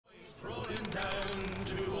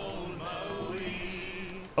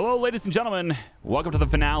Hello, ladies and gentlemen. Welcome to the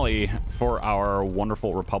finale for our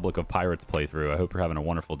wonderful Republic of Pirates playthrough. I hope you're having a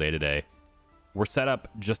wonderful day today. We're set up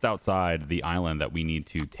just outside the island that we need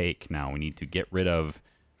to take now. We need to get rid of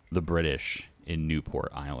the British in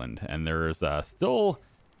Newport Island. And there's still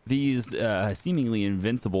these seemingly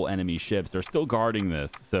invincible enemy ships. They're still guarding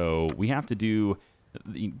this. So we have to do...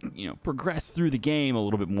 progress through the game a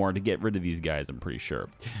little bit more to get rid of these guys, I'm pretty sure.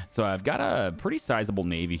 So I've got a pretty sizable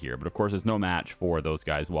navy here, but of course there's no match for those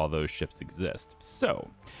guys while those ships exist. So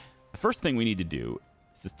the first thing we need to do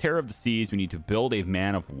is Terror of the Seas. We need to build a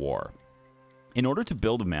man of war. In order to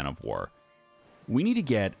build a man of war, we need to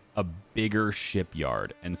get a bigger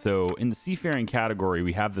shipyard. And so in the seafaring category,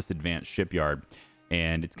 we have this advanced shipyard,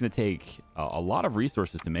 and it's going to take a lot of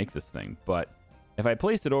resources to make this thing. But if I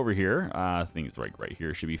place it over here, I think it's right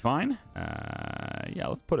here should be fine. Yeah,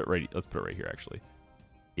 let's put it right here actually.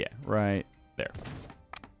 Yeah, right there.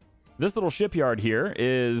 This little shipyard here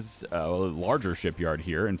is a larger shipyard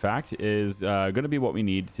here. In fact, is going to be what we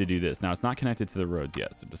need to do this. Now, it's not connected to the roads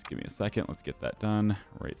yet, so just give me a second. Let's get that done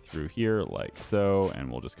right through here like so,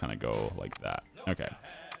 and we'll just kind of go like that. Okay,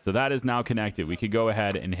 so that is now connected. We could go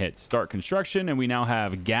ahead and hit start construction, and we now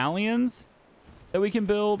have galleons that we can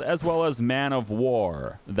build, as well as man of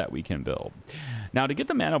war that we can build. Now, to get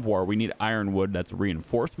the man of war, we need ironwood that's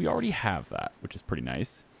reinforced. We already have that, which is pretty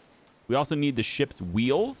nice. We also need the ship's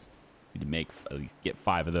wheels. We need to make at least get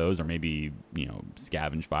 5 of those, or maybe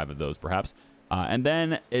scavenge 5 of those perhaps, and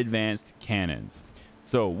then advanced cannons.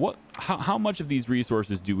 So how much of these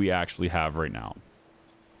resources do we actually have right now?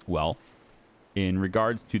 Well, in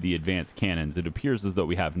regards to the advanced cannons, it appears as though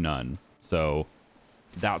we have none. So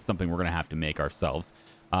that's something we're going to have to make ourselves.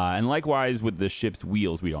 And likewise with the ship's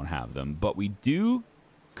wheels, we don't have them. But we do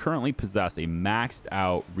currently possess a maxed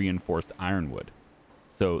out reinforced ironwood.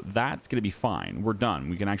 So that's going to be fine. We're done.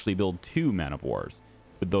 We can actually build 2 man of wars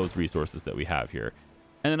with those resources that we have here.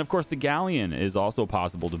 And then, of course, the galleon is also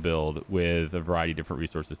possible to build with a variety of different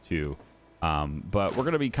resources too. But we're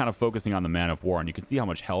going to be kind of focusing on the man of war. And you can see how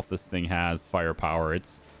much health this thing has, firepower.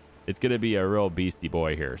 It's going to be a real beastie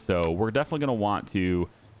boy here. So we're definitely going to want to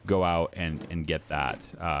go out and get that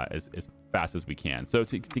as fast as we can. So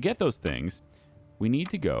to get those things, we need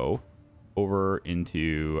to go over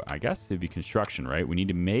into, I guess it'd be construction, right? We need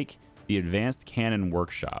to make the advanced cannon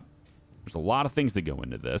workshop. There's a lot of things that go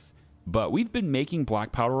into this, but we've been making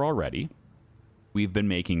black powder already. We've been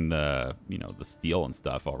making the steel and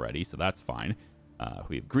stuff already, so that's fine.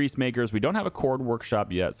 We have grease makers. We don't have a cord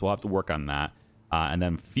workshop yet, so we'll have to work on that. And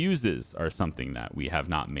then fuses are something that we have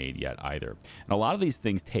not made yet either. And a lot of these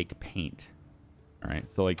things take paint. All right,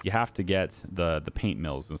 so like you have to get the paint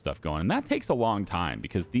mills and stuff going. And that takes a long time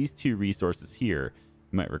because these 2 resources here,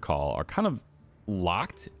 you might recall, are kind of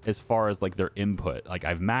locked as far as like their input. Like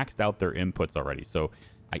I've maxed out their inputs already. So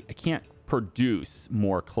I can't produce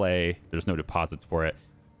more clay. There's no deposits for it.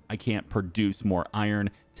 I can't produce more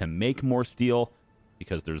iron to make more steel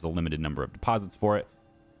because there's a limited number of deposits for it.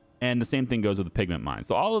 And the same thing goes with the pigment mine.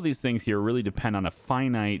 So all of these things here really depend on a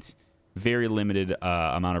finite, very limited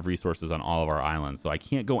amount of resources on all of our islands. So I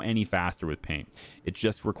can't go any faster with paint. It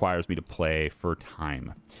just requires me to play for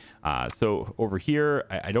time. So over here,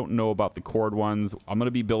 I don't know about the cord ones. I'm going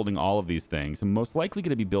to be building all of these things. I'm most likely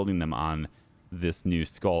going to be building them on this new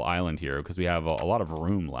Skull Island here because we have a lot of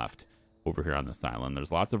room left over here on this island.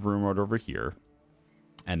 There's lots of room right over here.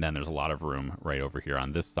 And then there's a lot of room right over here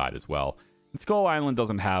on this side as well. Skull Island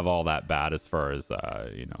doesn't have all that bad as far as,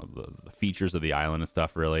 the features of the island and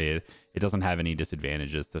stuff, really. It doesn't have any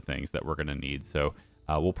disadvantages to things that we're going to need. So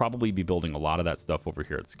we'll probably be building a lot of that stuff over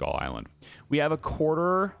here at Skull Island. We have a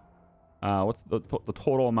quarter. What's the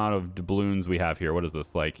total amount of doubloons we have here? What is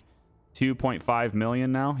this, like 2.5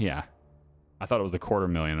 million now? Yeah. I thought it was a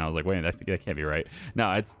 250,000. I was like, wait, that can't be right.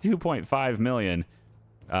 No, it's 2.5 million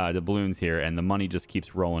doubloons here. And the money just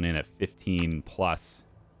keeps rolling in at 15 plus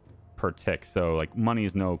per tick. So like money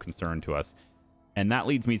is no concern to us. And that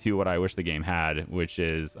leads me to what I wish the game had, which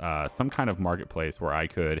is some kind of marketplace where I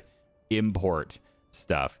could import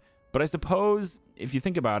stuff. But I suppose if you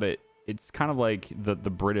think about it, it's kind of like the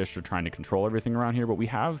British are trying to control everything around here, but we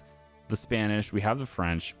have the Spanish, we have the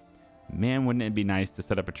French. Man, wouldn't it be nice to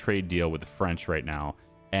set up a trade deal with the French right now?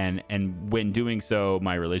 And when doing so,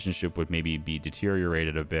 my relationship would maybe be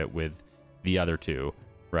deteriorated a bit with the other 2.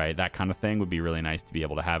 Right, that kind of thing would be really nice to be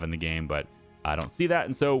able to have in the game, but I don't see that.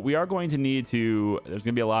 And so we are going to need to, there's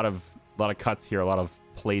going to be a lot of cuts here, a lot of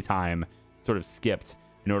playtime sort of skipped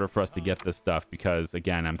in order for us to get this stuff because,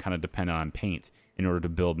 again, I'm kind of dependent on paint in order to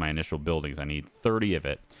build my initial buildings. I need 30 of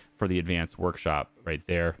it for the advanced workshop right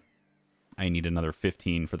there. I need another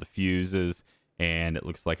 15 for the fuses And it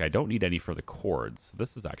looks like I don't need any for the cords. So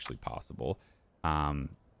this is actually possible.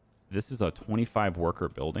 This is a 25 worker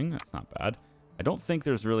building. That's not bad. I don't think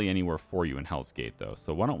there's really anywhere for you in Hell's Gate, though.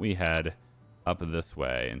 So why don't we head up this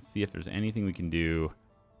way and see if there's anything we can do.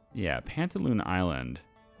 Yeah, Pantaloon Island,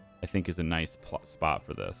 I think, is a nice spot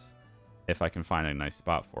for this. If I can find a nice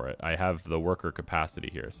spot for it. I have the worker capacity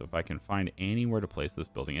here. So if I can find anywhere to place this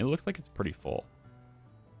building, it looks like it's pretty full.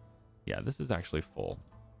 Yeah, this is actually full.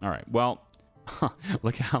 All right, well,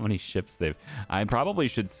 look at how many ships they've... I probably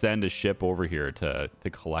should send a ship over here to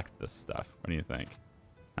collect this stuff. What do you think?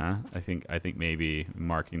 Huh? I think maybe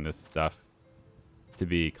marking this stuff to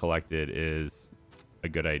be collected is a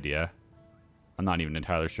good idea. I'm not even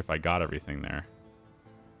entirely sure if I got everything there,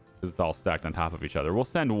 because it's all stacked on top of each other. We'll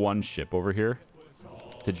send one ship over here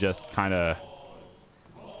to just kind of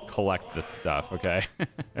collect this stuff, okay?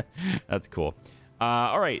 That's cool.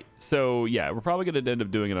 All right, so yeah, we're probably going to end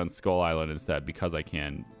up doing it on Skull Island instead, because I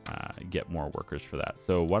can get more workers for that.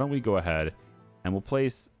 So why don't we go ahead and we'll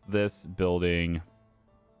place this building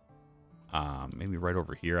maybe right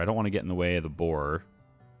over here. I don't want to get in the way of the boar.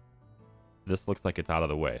 This looks like it's out of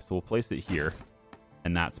the way, so we'll place it here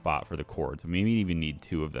in that spot for the cords. Maybe even need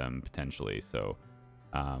 2 of them potentially. So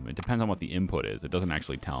it depends on what the input is. It doesn't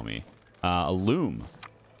actually tell me. A loom.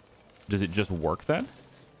 Does it just work then?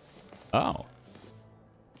 Oh.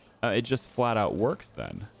 It just flat out works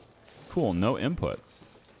then. Cool, no inputs.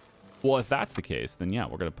 Well, if that's the case, then yeah,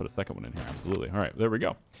 we're going to put a second one in here. Absolutely. All right, there we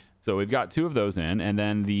go. So we've got 2 of those in, and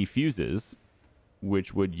then the fuses,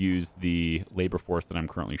 which would use the labor force that I'm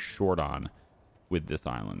currently short on with this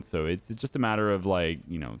island. So it's just a matter of, like,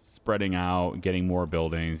 you know, spreading out, getting more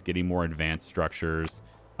buildings, getting more advanced structures,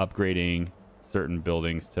 upgrading certain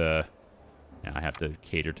buildings to... Yeah, I have to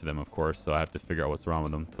cater to them, of course, so I have to figure out what's wrong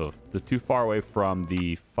with them. So they're too far away from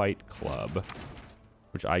the fight club,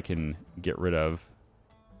 which I can get rid of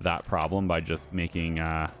that problem by just making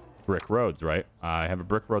brick roads, right? I have a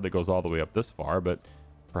brick road that goes all the way up this far, but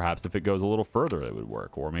perhaps if it goes a little further, it would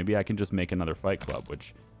work. Or maybe I can just make another fight club,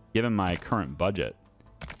 which, given my current budget,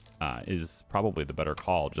 is probably the better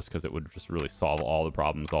call, just because it would just really solve all the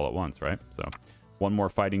problems all at once, right? So one more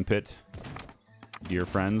fighting pit, dear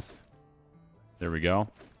friends. There we go.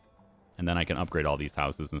 And then I can upgrade all these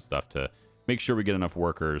houses and stuff to make sure we get enough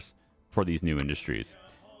workers for these new industries.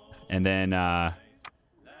 And then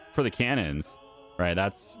for the cannons, right,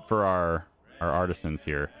 that's for our artisans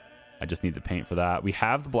here. I just need the paint for that. We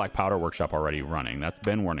have the black powder workshop already running. That's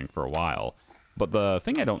been running for a while. But the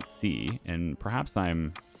thing I don't see, and perhaps let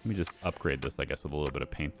me just upgrade this, I guess, with a little bit of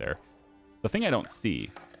paint there. The thing I don't see,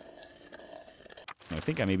 I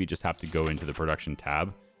think I maybe just have to go into the production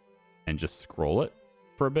tab and just scroll it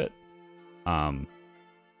for a bit.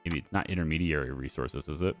 Maybe it's not intermediary resources,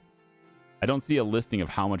 is it? I don't see a listing of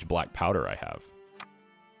how much black powder I have.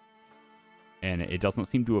 And it doesn't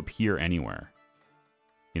seem to appear anywhere.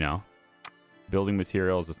 You know? Building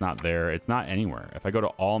materials, it's not there. It's not anywhere. If I go to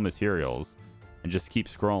all materials and just keep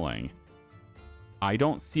scrolling, I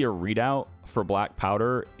don't see a readout for black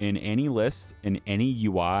powder in any list, in any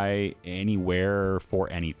UI, anywhere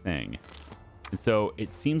for anything. And so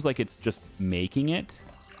it seems like it's just making it,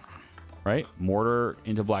 right? Mortar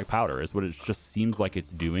into black powder is what it just seems like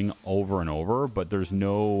it's doing over and over, but there's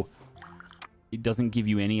no, it doesn't give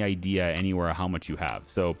you any idea anywhere how much you have.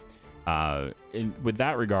 So with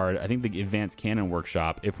that regard, I think the advanced cannon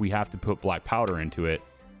workshop, if we have to put black powder into it,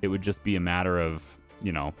 it would just be a matter of,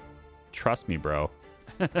 you know, trust me, bro,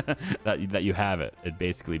 that you have it. It'd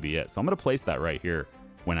basically be it. So I'm going to place that right here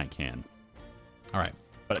when I can. All right.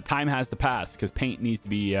 But time has to pass because paint needs to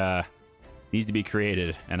be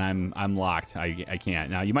created, and I'm locked. I can't.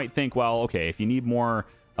 Now you might think, well, okay, if you need more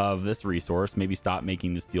of this resource, maybe stop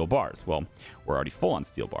making the steel bars. Well, we're already full on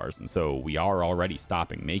steel bars, and so we are already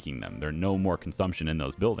stopping making them. There's no more consumption in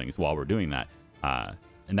those buildings while we're doing that.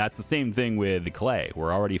 And that's the same thing with the clay.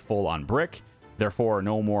 We're already full on brick, therefore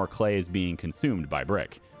no more clay is being consumed by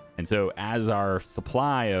brick. And so as our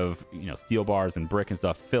supply of, you know, steel bars and brick and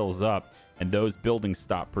stuff fills up, and those buildings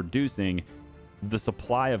stop producing, the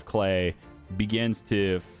supply of clay begins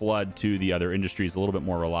to flood to the other industries a little bit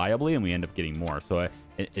more reliably, and we end up getting more. So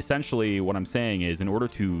essentially what I'm saying is, in order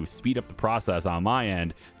to speed up the process on my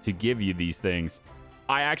end to give you these things,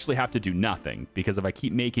 I actually have to do nothing, because if I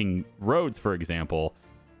keep making roads, for example,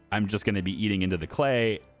 I'm just going to be eating into the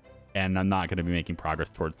clay, and I'm not going to be making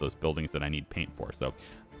progress towards those buildings that I need paint for. So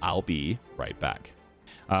I'll be right back.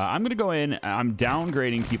 I'm going to go in. I'm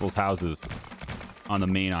downgrading people's houses on the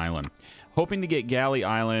main island, hoping to get Galley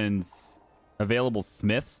Island's available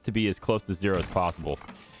smiths to be as close to 0 as possible.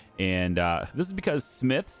 And this is because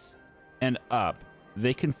smiths and up,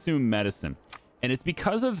 they consume medicine. And it's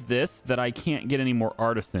because of this that I can't get any more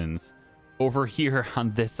artisans over here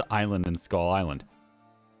on this island in Skull Island.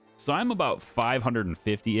 So I'm about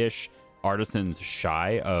 550-ish artisans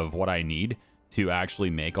shy of what I need to actually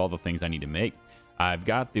make all the things I need to make. I've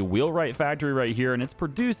got the wheelwright factory right here, and it's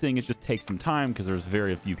producing. It just takes some time because there's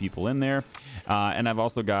very few people in there. And I've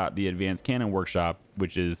also got the advanced cannon workshop,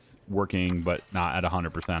 which is working, but not at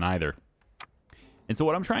 100% either. And so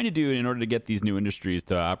what I'm trying to do in order to get these new industries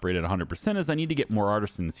to operate at 100% is I need to get more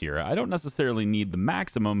artisans here. I don't necessarily need the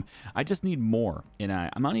maximum. I just need more. And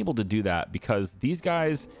I'm unable to do that because these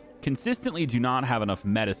guys consistently do not have enough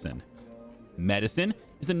medicine. Medicine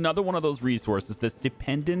is another one of those resources that's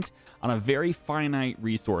dependent on a very finite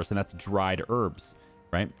resource, and that's dried herbs,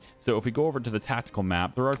 right? So if we go over to the tactical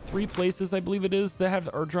map, there are 3 places, I believe it is, that have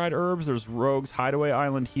our dried herbs. There's Rogue's Hideaway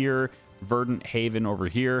Island here, Verdant Haven over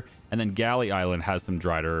here, and then Galley Island has some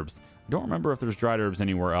dried herbs. I don't remember if there's dried herbs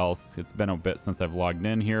anywhere else. It's been a bit since I've logged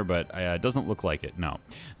in here, but it doesn't look like it, no.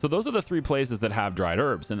 So those are the 3 places that have dried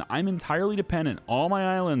herbs, and I'm entirely dependent. All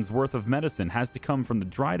my islands worth of medicine has to come from the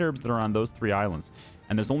dried herbs that are on those 3 islands,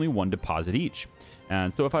 and there's only 1 deposit each.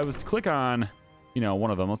 And so if I was to click on, you know,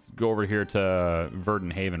 one of them, let's go over here to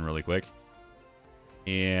Verdant Haven really quick,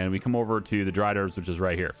 and we come over to the dried herbs, which is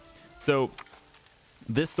right here. So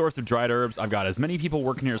this source of dried herbs, I've got as many people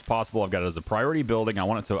working here as possible. I've got it as a priority building. I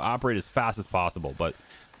want it to operate as fast as possible, but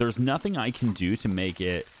there's nothing I can do to make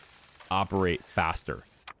it operate faster.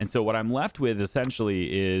 And so what I'm left with essentially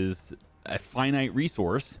is a finite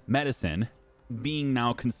resource, medicine, being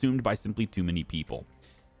now consumed by simply too many people.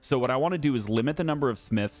 So what I want to do is limit the number of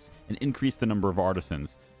smiths and increase the number of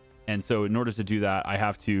artisans. And so in order to do that, I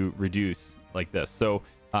have to reduce like this. So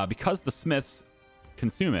because the smiths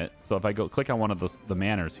consume it, so if I go click on one of the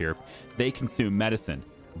manors here, they consume medicine,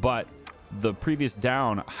 but the previous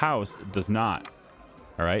down house does not.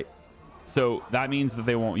 All right, so that means that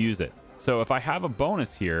they won't use it. So if I have a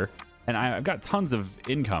bonus here, and I've got tons of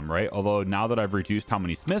income, right? Although now that I've reduced how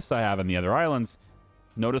many smiths I have in the other islands,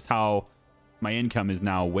 notice how my income is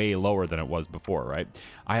now way lower than it was before, right?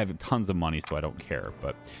 I have tons of money, so I don't care.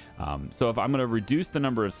 But so if I'm going to reduce the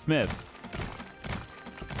number of smiths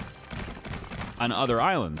on other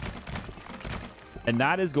islands, and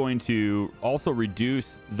that is going to also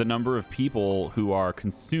reduce the number of people who are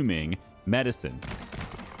consuming medicine.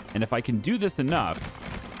 And if I can do this enough,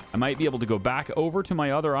 I might be able to go back over to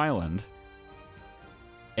my other island,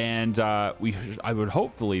 and I would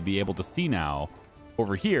hopefully be able to see now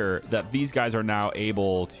over here that these guys are now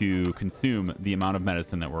able to consume the amount of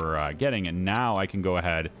medicine that we're getting. And now I can go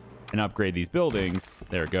ahead and upgrade these buildings.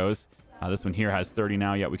 There it goes. This one here has 30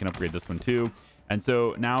 now. Yeah, we can upgrade this one too. And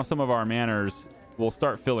so now some of our manors will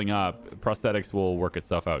start filling up. Prosthetics will work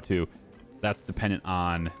itself out too. That's dependent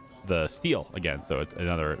on the steel again. So it's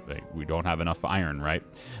another, we don't have enough iron, right?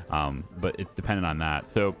 But it's dependent on that.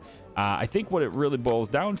 So I think what it really boils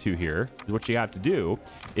down to here is what you have to do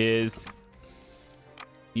is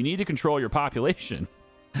you need to control your population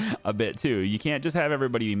a bit too. You can't just have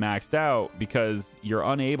everybody be maxed out because you're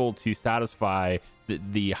unable to satisfy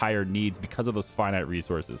the higher needs because of those finite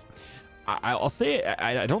resources. I'll say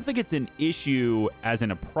I don't think it's an issue as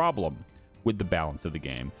in a problem with the balance of the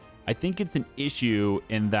game. I think it's an issue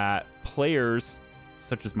in that players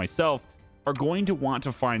such as myself are going to want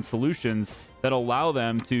to find solutions that allow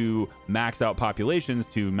them to max out populations,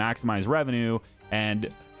 to maximize revenue,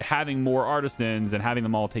 and having more artisans and having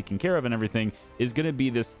them all taken care of and everything is going to be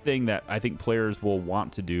this thing that I think players will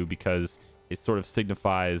want to do because it sort of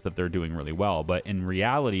signifies that they're doing really well. But in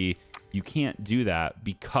reality, you can't do that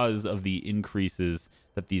because of the increases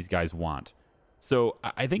that these guys want. So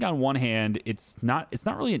I think on one hand, it's not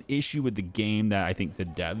really an issue with the game that I think the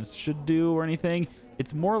devs should do or anything.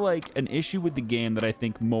 It's more like an issue with the game that I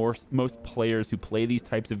think most players who play these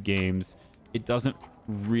types of games, it doesn't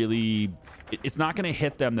really, it's not going to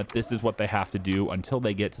hit them that this is what they have to do until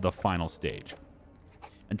they get to the final stage.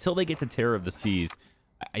 Until they get to Terror of the Seas,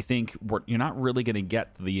 I think you're not really going to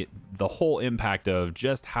get the whole impact of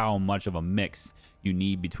just how much of a mix you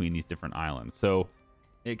need between these different islands. So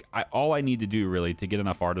all I need to do really to get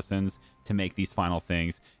enough artisans to make these final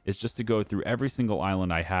things is just to go through every single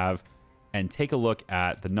island I have and take a look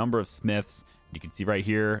at the number of smiths. You can see right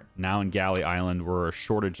here now in Galley Island we're a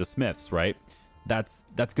shortage of smiths, right? That's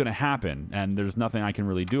going to happen, and there's nothing I can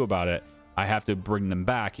really do about it. I have to bring them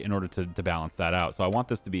back in order to balance that out. So I want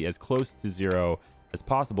this to be as close to zero as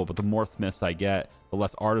possible, but the more smiths I get, the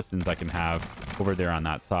less artisans I can have over there on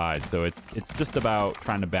that side. So it's just about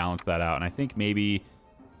trying to balance that out. And I think maybe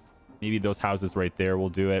those houses right there will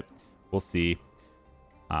do it. We'll see.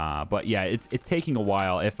 But yeah, it's taking a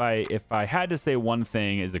while. If I had to say one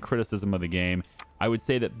thing as a criticism of the game, I would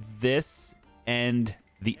say that this end,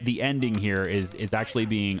 the ending here is actually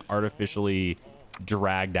being artificially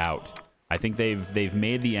dragged out. I think they've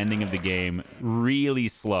made the ending of the game really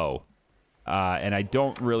slow. And I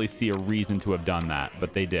don't really see a reason to have done that,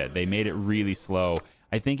 but they did. They made it really slow.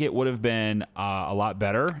 I think it would have been a lot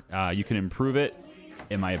better. You can improve it,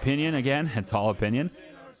 in my opinion. Again, it's all opinion.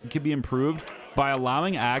 It could be improved by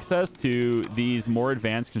allowing access to these more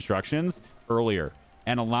advanced constructions earlier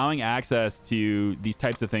and allowing access to these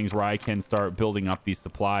types of things where I can start building up these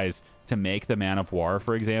supplies to make the man of war,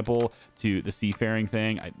 for example, to the seafaring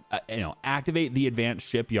thing. Activate the advanced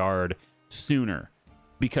shipyard sooner.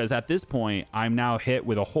 Because at this point, I'm now hit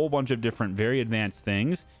with a whole bunch of different very advanced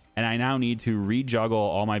things, and I now need to rejuggle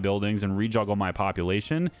all my buildings and rejuggle my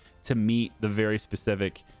population to meet the very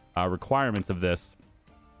specific requirements of this.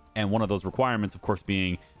 And one of those requirements, of course,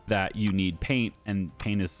 being that you need paint, and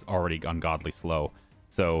paint is already ungodly slow.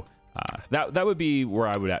 So that would be where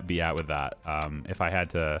I would be at with that. If I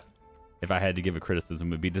had to give a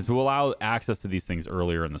criticism, would be to allow access to these things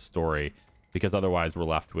earlier in the story, because otherwise we're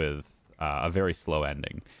left with a very slow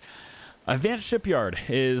ending. Advanced shipyard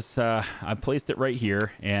is, I placed it right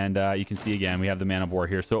here, and you can see again, we have the man of war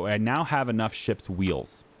here. So I now have enough ship's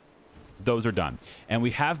wheels. Those are done. And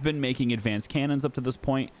we have been making advanced cannons up to this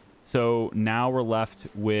point. So now we're left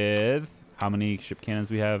with, how many ship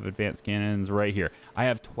cannons we have? Advanced cannons right here. I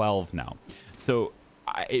have 12 now. So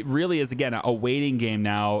it really is, again, a waiting game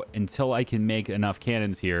now until I can make enough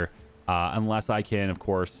cannons here. Unless I can, of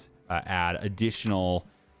course, add additional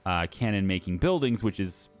cannon making buildings, which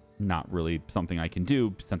is not really something I can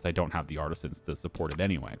do since I don't have the artisans to support it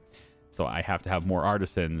anyway. So I have to have more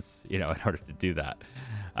artisans, in order to do that.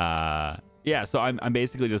 Yeah, so I'm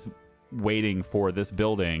basically just waiting for this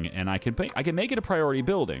building, and I can make it a priority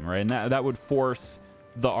building, right? And that would force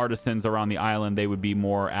the artisans around the island. They would be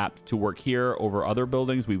more apt to work here over other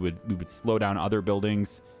buildings. We would slow down other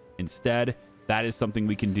buildings instead. That is something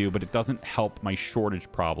we can do, but it doesn't help my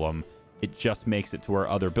shortage problem. It just makes it to where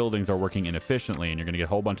other buildings are working inefficiently, and you're going to get a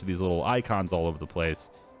whole bunch of these little icons all over the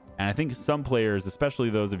place. And I think some players,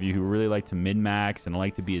 especially those of you who really like to min-max and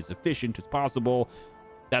like to be as efficient as possible,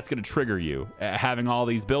 that's going to trigger you. Having all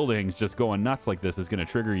these buildings just going nuts like this is going to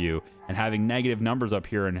trigger you. And having negative numbers up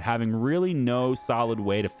here and having really no solid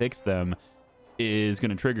way to fix them is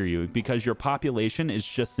going to trigger you, because your population is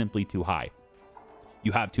just simply too high.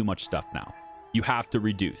 You have too much stuff now. You have to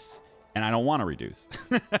reduce. And I don't want to reduce.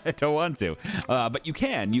 I don't want to. But you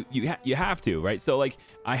can. You have to, right? So, like,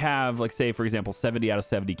 I have, like, say, for example, 70 out of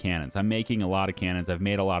 70 cannons. I'm making a lot of cannons. I've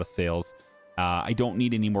made a lot of sales. I don't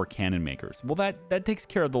need any more cannon makers. Well, that takes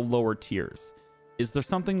care of the lower tiers. Is there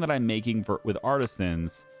something that I'm making with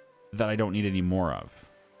artisans that I don't need any more of,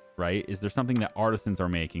 right? Is there something that artisans are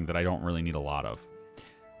making that I don't really need a lot of?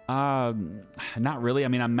 Not really. I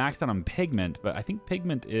mean, I'm maxed out on pigment, but I think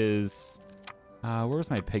pigment is...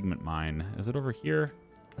 where's my pigment mine? Is it over here?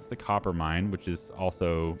 That's the copper mine, which is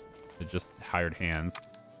also just hired hands.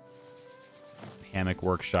 Hammock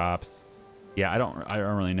workshops. Yeah, I don't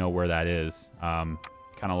really know where that is. Kind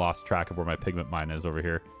of lost track of where my pigment mine is over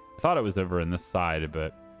here. I thought it was over in this side,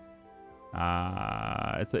 but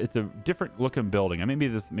it's a different looking building. Maybe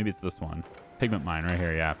it's this one. Pigment mine right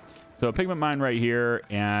here. Yeah. So pigment mine right here,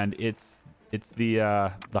 and it's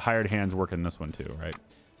the hired hands working this one too, right?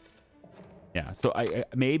 Yeah, so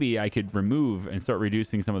maybe I could remove and start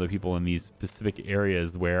reducing some of the people in these specific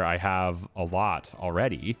areas where I have a lot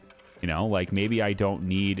already. Like maybe I don't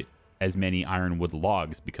need as many ironwood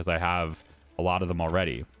logs because I have a lot of them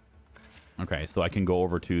already. Okay, so I can go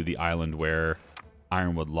over to the island where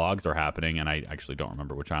ironwood logs are happening, and I actually don't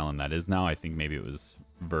remember which island that is now. I think maybe it was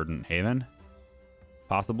Verdant Haven,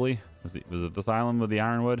 possibly. Was it this island with the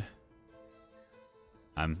ironwood?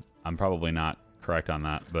 I'm probably not correct on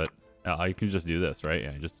that, but I can just do this, right?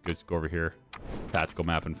 Yeah, just go over here, tactical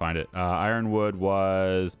map, and find it. Ironwood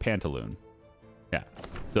was Pantaloon. Yeah,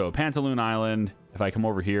 so Pantaloon Island. If I come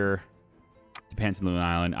over here to Pantaloon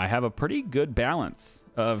Island, I have a pretty good balance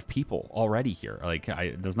of people already here. Like,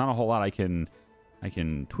 there's not a whole lot I can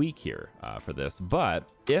tweak here for this. But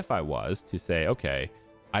if I was to say, okay,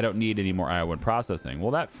 I don't need any more ironwood processing,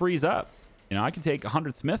 well, that frees up. I can take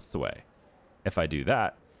 100 smiths away if I do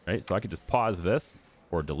that, right? So I could just pause this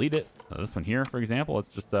or delete it. This one here, for example, let's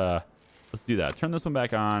just let's do that. Turn this one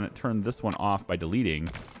back on, turn this one off by deleting,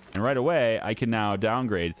 and right away I can now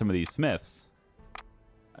downgrade some of these smiths.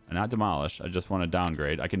 Not demolish, I just want to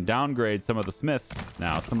downgrade. I can downgrade some of the smiths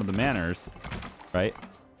now, some of the manors, right?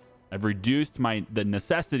 I've reduced the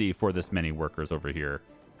necessity for this many workers over here,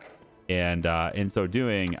 And in so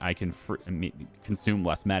doing, I can consume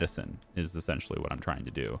less medicine is essentially what I'm trying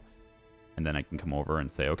to do. And then I can come over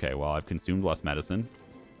and say, okay, well, I've consumed less medicine.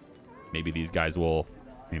 Maybe these guys will,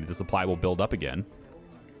 maybe the supply will build up again.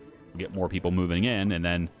 We'll get more people moving in, and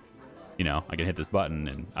then, you know, I can hit this button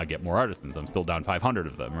and I get more artisans. I'm still down 500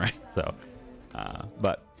 of them, right? So,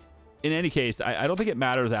 but in any case, I don't think it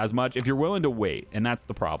matters as much if you're willing to wait. And that's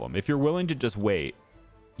the problem. If you're willing to just wait,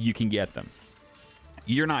 you can get them.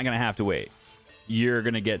 You're not going to have to wait. You're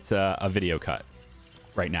going to get a video cut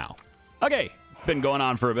right now. Okay, it's been going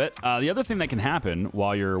on for a bit. The other thing that can happen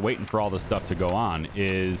while you're waiting for all this stuff to go on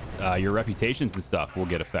is your reputations and stuff will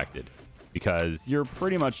get affected, because you're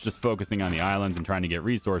pretty much just focusing on the islands and trying to get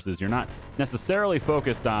resources. You're not necessarily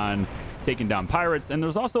focused on taking down pirates, and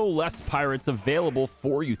there's also less pirates available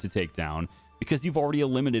for you to take down because you've already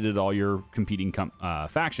eliminated all your competing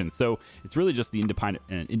factions. So it's really just the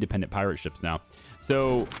independent pirate ships now.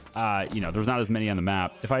 So, you know, there's not as many on the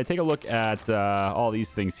map. If I take a look at all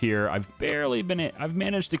these things here, I've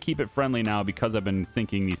managed to keep it friendly now because I've been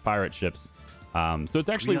sinking these pirate ships. So it's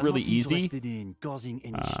actually really easy.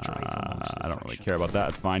 I don't really care about that.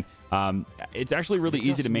 It's fine. It's actually really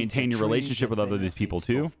easy to maintain your relationship with other these people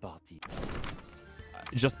too,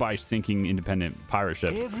 just by sinking independent pirate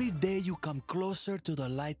ships. Every day you come closer to the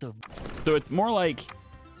light of. So it's more like,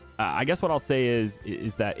 I guess what I'll say is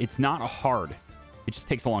that it's not hard. It just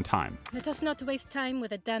takes a long time. Let us not waste time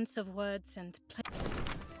with a dance of words and play.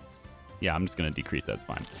 Yeah, I'm just going to decrease that. It's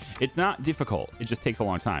fine. It's not difficult. It just takes a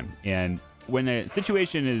long time. And when a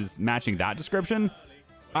situation is matching that description,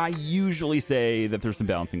 I usually say that there's some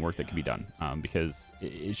balancing work that can be done, because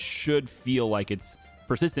it should feel like it's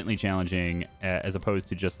persistently challenging as opposed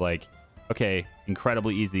to just like, okay,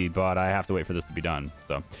 incredibly easy, but I have to wait for this to be done.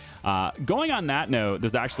 So going on that note,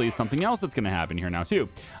 there's actually something else that's going to happen here now too.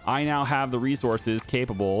 I now have the resources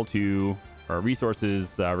capable to, or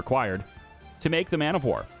resources required to make the man of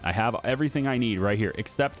war. I have everything I need right here,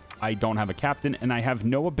 except I don't have a captain, and I have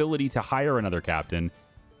no ability to hire another captain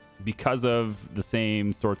because of the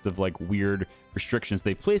same sorts of like weird restrictions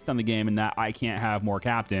they've placed on the game, in that I can't have more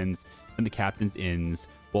captains than the captain's inns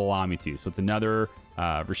will allow me to. So it's another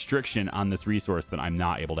restriction on this resource that I'm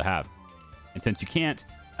not able to have. And since you can't,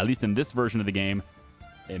 at least in this version of the game,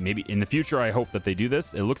 and maybe in the future, I hope that they do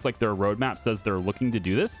this. It looks like their roadmap says they're looking to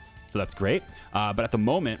do this, so that's great. But at the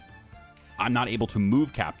moment, I'm not able to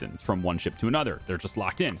move captains from one ship to another. They're just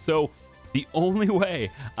locked in. So the only way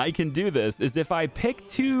I can do this is if I pick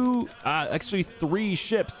actually three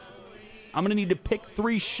ships. I'm going to need to pick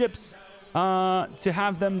three ships to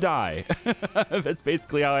have them die. That's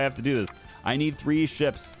basically how I have to do this. I need three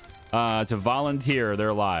ships to volunteer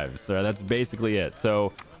their lives. So that's basically it.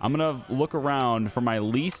 So I'm going to look around for my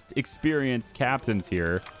least experienced captains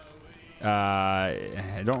here.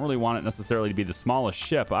 I don't really want it necessarily to be the smallest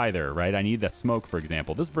ship either, right? I need the smoke, for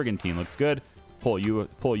example. This brigantine looks good. Pull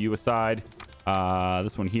you aside.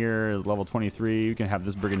 This one here is level 23. You can have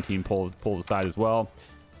this brigantine pull aside as well.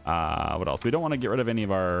 What else? We don't want to get rid of any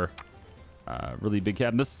of our really big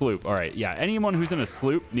cabin. This sloop. All right. Yeah. Anyone who's in a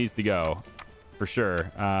sloop needs to go for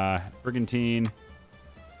sure. Brigantine,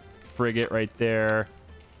 frigate right there.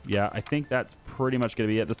 Yeah. I think that's pretty much going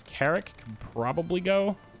to be it. This carrack can probably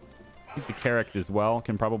go. I think the carrack as well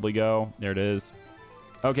can probably go. There it is.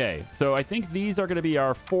 Okay. So I think these are going to be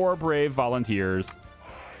our 4 brave volunteers.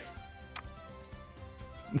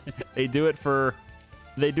 They do it for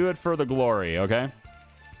the glory. Okay.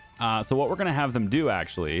 So what we're going to have them do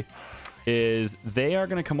actually is they are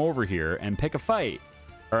going to come over here and pick a fight.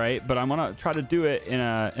 All right. But I'm going to try to do it in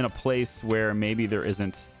a place where maybe there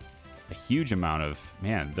isn't a huge amount of,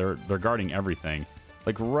 man, they're guarding everything.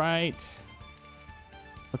 Like right.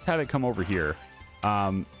 Let's have it come over here.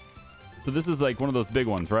 So this is like one of those big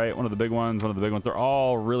ones, right? One of the big ones. They're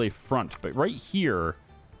all really front, but right here,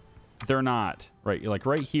 they're not, right? Like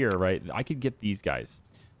right here, right? I could get these guys.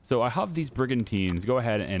 So I have these brigantines go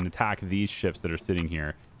ahead and attack these ships that are sitting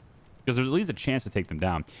here, because there's at least a chance to take them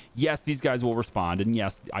down. Yes, these guys will respond, and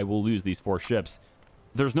yes, I will lose these 4 ships.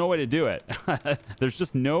 There's no way to do it. There's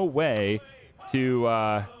just no way to...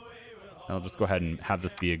 I'll just go ahead and have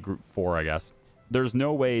this be a group 4, I guess. There's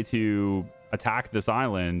no way to attack this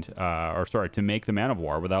island, to make the man of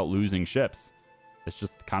war without losing ships. It's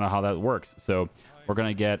just kind of how that works. So we're going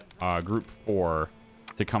to get group 4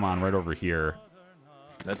 to come on right over here.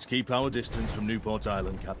 Let's keep our distance from Newport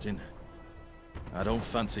Island, Captain. I don't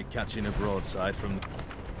fancy catching a broadside from...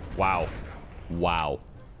 Wow.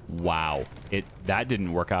 That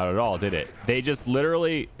didn't work out at all, did it? They just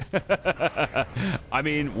literally... I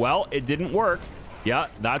mean, well, it didn't work. Yeah,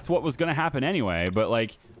 that's what was going to happen anyway. But,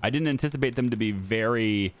 like, I didn't anticipate them to be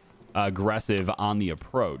very aggressive on the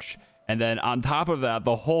approach. And then on top of that,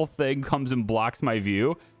 the whole thing comes and blocks my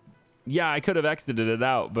view. Yeah, I could have exited it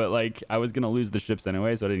out, but like I was going to lose the ships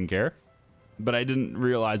anyway, so I didn't care. But I didn't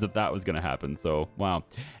realize that that was going to happen. So, wow.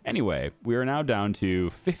 Anyway, we are now down to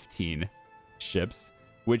 15 ships,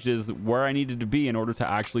 which is where I needed to be in order to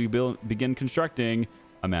actually begin constructing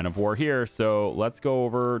a man of war here. So let's go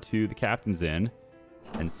over to the captain's inn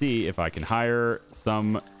and see if I can hire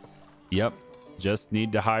some. Yep, just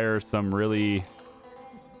need to hire some really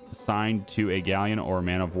assigned to a galleon or a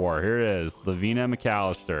man of war. Here it is, Lavina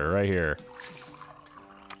McAllister, right here.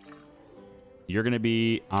 You're going to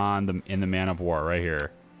be in the man of war right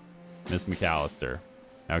here, Miss McAllister.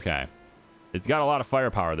 Okay, it's got a lot of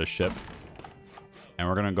firepower, this ship, and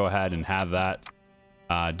we're going to go ahead and have that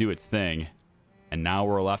do its thing. And now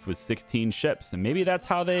we're left with 16 ships. And maybe that's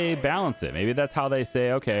how they balance it. Maybe that's how they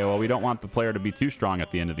say, okay, well, we don't want the player to be too strong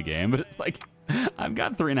at the end of the game. But it's like, I've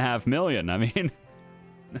got 3.5 million. I mean,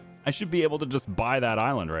 I should be able to just buy that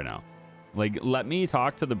island right now. Like, let me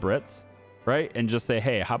talk to the Brits, right? And just say,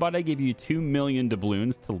 hey, how about I give you 2 million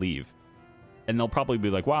doubloons to leave? And they'll probably be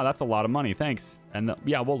like, wow, that's a lot of money. Thanks. And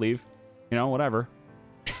yeah, we'll leave. You know, whatever.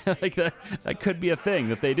 Like that could be a thing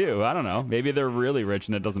that they do. I don't know. Maybe they're really rich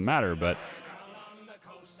and it doesn't matter, but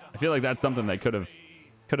I feel like that's something that could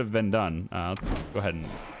have been done. Let's go ahead and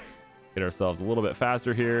get ourselves a little bit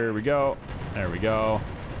faster here. Here we go. There we go.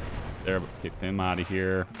 There, get them out of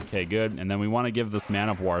here. Okay, good. And then we want to give this man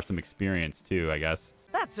of war some experience too, I guess.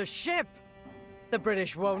 That's a ship. The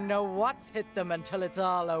British won't know what's hit them until it's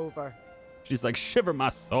all over. She's like, shiver my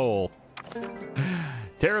soul.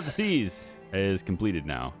 Terror of the Seas is completed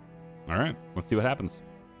now. All right, let's see what happens.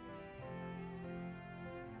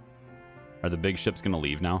 Are the big ships going to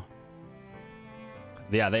leave now?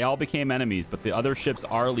 Yeah, they all became enemies, but the other ships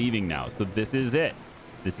are leaving now. So this is it.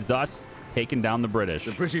 This is us taking down the British.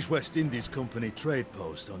 The British West Indies Company trade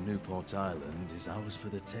post on Newport Island is ours for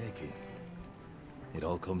the taking. It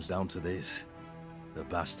all comes down to this. The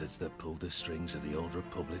bastards that pulled the strings of the old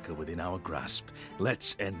Republic are within our grasp.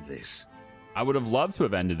 Let's end this. I would have loved to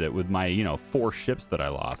have ended it with my, 4 ships that I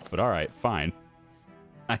lost. But all right, fine.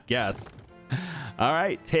 I guess. All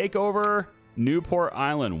right, take over Newport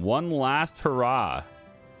Island. One last hurrah.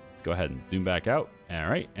 Let's go ahead and zoom back out. All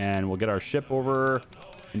right, and we'll get our ship over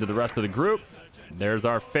into the rest of the group. There's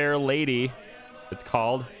our fair lady, it's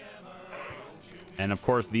called. And of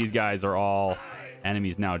course, these guys are all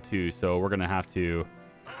enemies now too, so we're gonna have to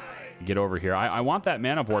get over here. I want that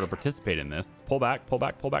man of war to participate in this. Let's pull back, pull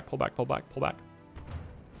back, pull back, pull back, pull back, pull back.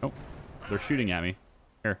 Oh, they're shooting at me.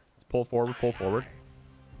 Here, let's pull forward, pull forward.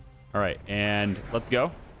 All right, and let's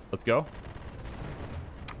go. Let's go.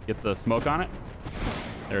 Get the smoke on it.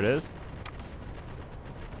 There it is.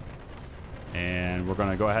 And we're going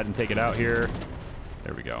to go ahead and take it out here.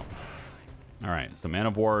 There we go. All right, so man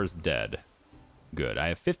of war is dead. Good. I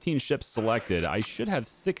have 15 ships selected. I should have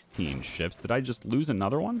 16 ships. Did I just lose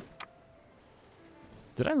another one?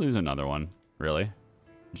 Did I lose another one? Really?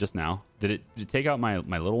 Just now? Did it take out my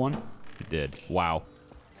little one? It did. Wow.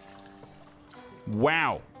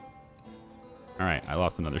 Wow. All right, I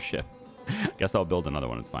lost another ship. Guess I'll build another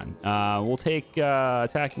one. It's fine. We'll take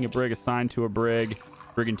attacking a brig assigned to a brig,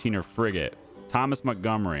 brigantine or frigate. Thomas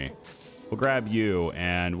Montgomery. We'll grab you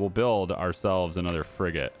and we'll build ourselves another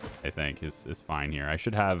frigate. I think is fine here. I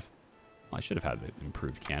should have had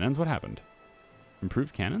improved cannons. What happened?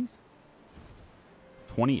 Improved cannons?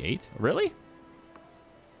 28? Really?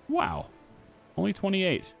 Wow. Only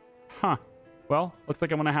 28. Huh. Well, looks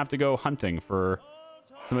like I'm gonna have to go hunting for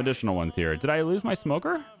some additional ones here. Did I lose my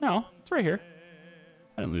smoker? No, it's right here.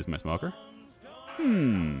 I didn't lose my smoker.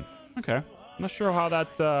 Okay. I'm not sure how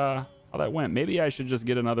that went. Maybe I should just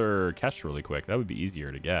get another Kesh really quick. That would be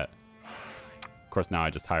easier to get. Of course, now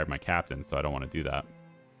I just hired my captain, so I don't want to do that.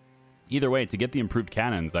 Either way, to get the improved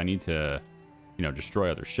cannons, I need to,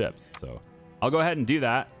 destroy other ships. So I'll go ahead and do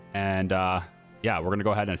that. And yeah, we're going to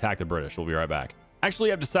go ahead and attack the British. We'll be right back.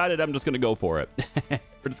 Actually, I've decided I'm just going to go for it.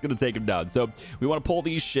 We're just going to take them down. So we want to pull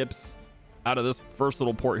these ships out of this first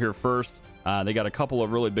little port here first. They got a couple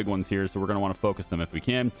of really big ones here, so we're going to want to focus them if we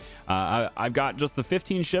can. I've got just the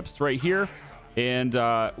 15 ships right here, and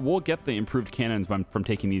we'll get the improved cannons from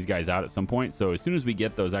taking these guys out at some point. So as soon as we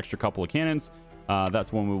get those extra couple of cannons,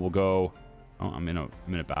 that's when we will go. Oh, I'm in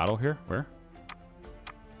a battle here. Where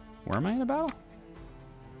am I in a battle?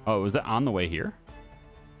 Oh, was that on the way here?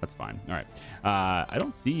 That's fine. All right. I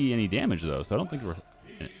don't see any damage though, so I don't think we're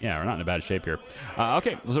not in a bad shape here.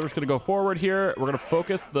 Okay, so we're just gonna go forward here. We're gonna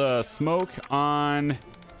focus the smoke on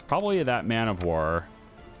probably that man of war.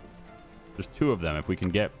 There's 2 of them. If we can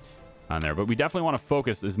get on there. But we definitely want to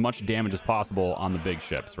focus as much damage as possible on the big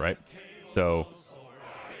ships, right? So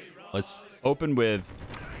let's open with...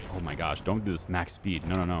 Oh my gosh, don't do this max speed.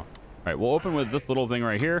 No, no, no. All right, we'll open with this little thing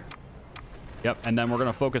right here. Yep, and then we're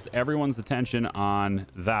going to focus everyone's attention on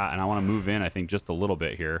that. And I want to move in, I think, just a little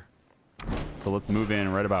bit here. So let's move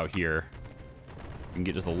in right about here. We can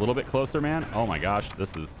get just a little bit closer, man. Oh my gosh,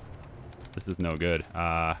 this is no good.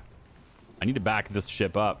 I need to back this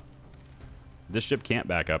ship up. This ship can't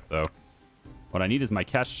back up, though. What I need is my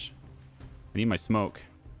cache. I need my smoke.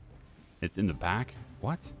 It's in the back?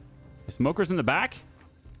 What? My smoker's in the back?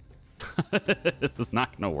 This is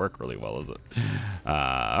not going to work really well, is it?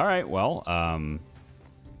 All right, well,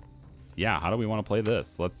 yeah, how do we want to play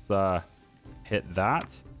this? Let's hit that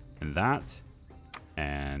and that.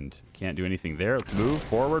 And can't do anything there. Let's move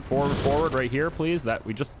forward, forward, forward right here, please. That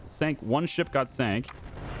we just sank. One ship got sank.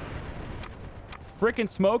 This freaking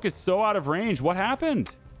smoke is so out of range. What happened?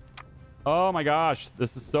 Oh my gosh,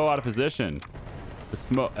 this is so out of position. The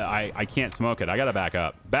smoke, I can't smoke it. I gotta back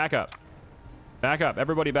up. Back up. Back up.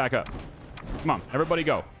 Everybody back up. Come on, everybody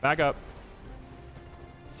go. Back up.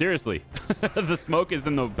 Seriously. The smoke is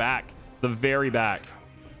in the back. The very back.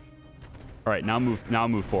 All right, now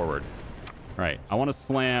move forward. All right, I want to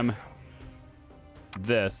slam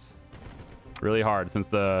this really hard since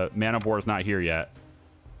the man of war is not here yet.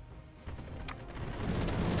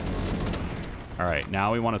 All right,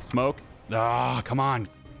 now we want to smoke. Ah, oh, come on.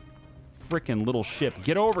 Freaking little ship.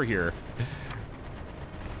 Get over here.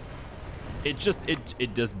 It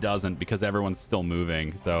just doesn't because everyone's still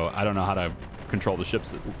moving. So I don't know how to control the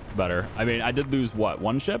ships better. I mean, I did lose what?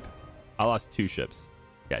 One ship? I lost 2 ships.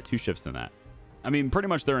 Yeah, 2 ships in that. I mean, pretty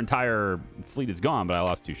much their entire fleet is gone, but I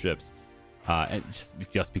lost 2 ships. And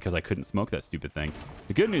just because I couldn't smoke that stupid thing.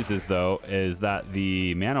 The good news is, though, is that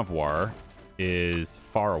the man of war is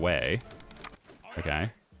far away. Okay.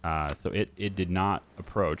 So it did not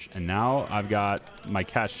approach. And now I've got my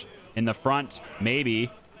cache in the front, maybe,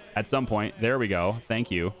 at some point. There we go. Thank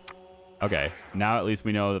you. Okay. Now at least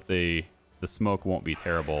we know that the smoke won't be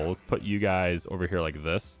terrible. Let's put you guys over here like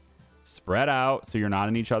this. Spread out so you're not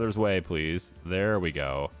in each other's way, please. There we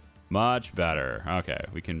go. Much better. Okay,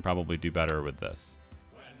 we can probably do better with this.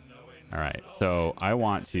 All right, so I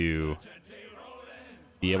want to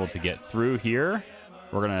be able to get through here.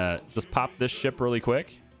 We're gonna just pop this ship really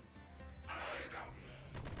quick.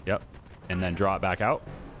 Yep, and then draw it back out.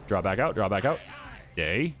 Draw back out, draw back out.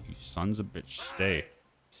 Stay, you sons of bitch, stay.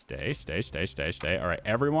 Stay, stay, stay, stay, stay. All right,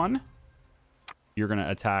 everyone, you're gonna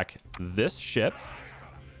attack this ship.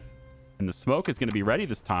 And the smoke is going to be ready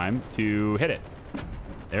this time to hit it.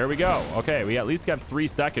 There we go. Okay, we at least got 3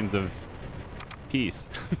 seconds of peace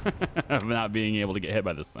of not being able to get hit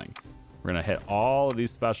by this thing. We're going to hit all of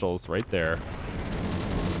these specials right there.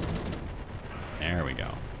 There we go.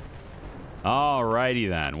 Alrighty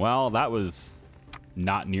then. Well, that was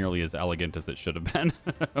not nearly as elegant as it should have been.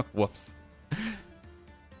 Whoops.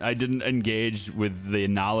 I didn't engage with the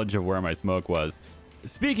knowledge of where my smoke was.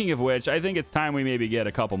 Speaking of which, I think it's time we maybe get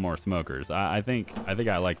a couple more smokers. I think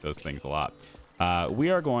I like those things a lot. We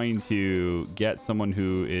are going to get someone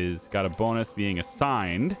who is got a bonus being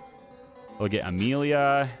assigned. We'll get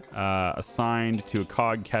Amelia assigned to a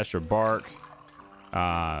cog, cache, or bark. They're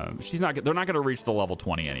not going to reach the level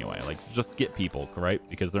 20 anyway. Like, just get people, right?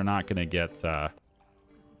 Because they're not going to get...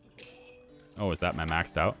 Oh, is that my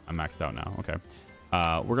maxed out? I'm maxed out now. Okay.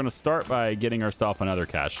 We're going to start by getting ourselves another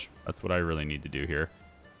cache. That's what I really need to do here.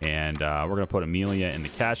 And we're going to put Amelia in the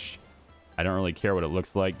cache. I don't really care what it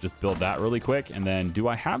looks like. Just build that really quick. And then do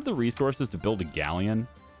I have the resources to build a galleon?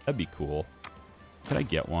 That'd be cool. Could I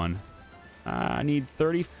get one? I need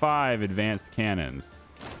 35 advanced cannons.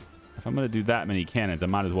 If I'm going to do that many cannons, I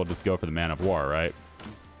might as well just go for the man of war, right?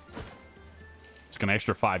 Just going to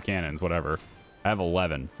extra 5 cannons, whatever. I have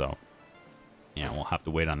 11, so... Yeah, we'll have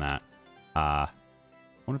to wait on that. I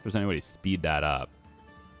wonder if there's any way to speed that up.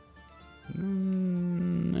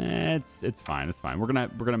 It's fine. It's fine. We're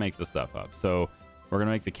gonna make this stuff up. So we're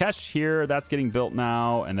gonna make the cache here. That's getting built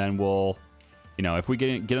now, and then we'll, you know, if we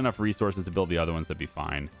get enough resources to build the other ones, that'd be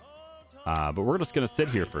fine. But we're just gonna sit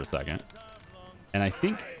here for a second, and I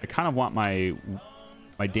think I kind of want my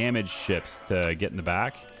damaged ships to get in the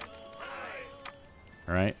back.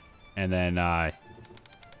 All right, and then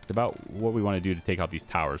it's about what we want to do to take out these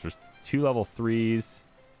towers. There's 2 level 3s.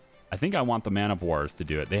 I think I want the man of wars to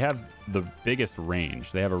do it. They have the biggest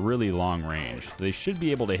range. They have a really long range. So they should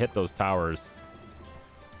be able to hit those towers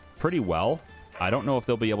pretty well. I don't know if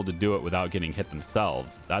they'll be able to do it without getting hit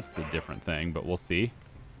themselves. That's a different thing, but we'll see.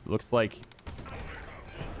 It looks like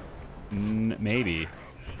maybe.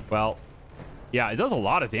 Well, yeah, it does a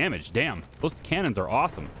lot of damage. Damn, those cannons are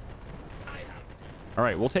awesome. All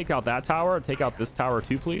right, we'll take out that tower. Take out this tower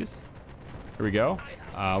too, please. Here we go.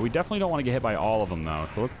 We definitely don't want to get hit by all of them, though.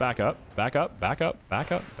 So let's back up. Back up. Back up.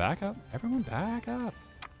 Back up. Back up. Everyone back up.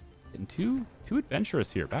 Getting too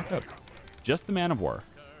adventurous here. Back up. Just the man of war.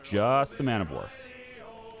 Just the man of war.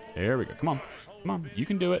 There we go. Come on. Come on. You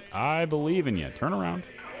can do it. I believe in you. Turn around.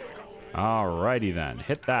 Alrighty then.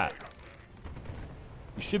 Hit that.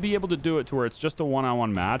 You should be able to do it to where it's just a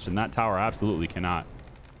one-on-one match, and that tower absolutely cannot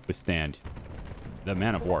withstand. The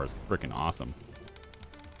man of war is freaking awesome.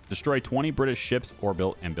 Destroy 20 British ships or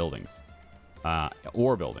buildings.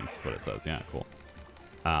 Or buildings is what it says. Yeah, cool.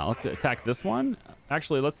 Let's attack this one.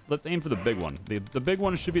 Actually, let's aim for the big one. The big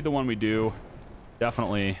one should be the one we do.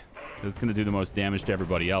 Definitely. It's going to do the most damage to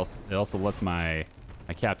everybody else. It also lets my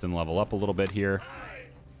captain level up a little bit here.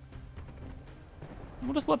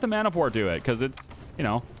 We'll just let the man of war do it, because it's, you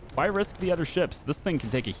know, why risk the other ships? This thing can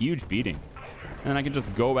take a huge beating. And then I can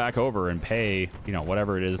just go back over and pay, you know,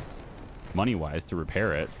 whatever it is money-wise to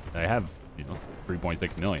repair it. I have, you know,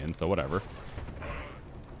 3.6 million, so whatever.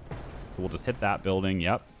 So we'll just hit that building.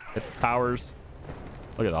 Yep. Hit the towers.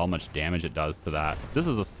 Look at how much damage it does to that. This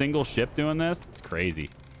is a single ship doing this. It's crazy.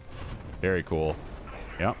 Very cool.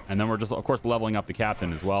 Yep. And then we're just, of course, leveling up the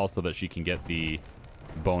captain as well so that she can get the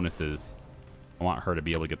bonuses. I want her to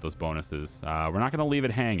be able to get those bonuses. We're not going to leave it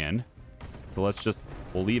hanging. So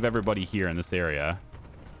we'll leave everybody here in this area.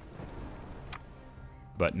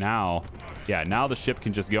 But now, yeah, now the ship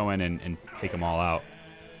can just go in and take them all out.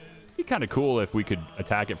 It'd be kind of cool if we could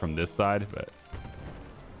attack it from this side, but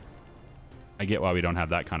I get why we don't have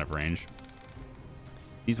that kind of range.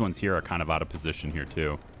 These ones here are kind of out of position here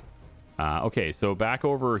too. Okay, so back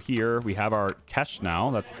over here, we have our Kesh now.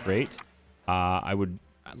 That's great. I'd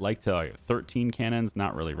like to 13 cannons.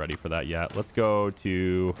 Not really ready for that yet. Let's go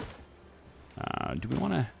to... do we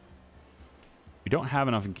want to... We don't have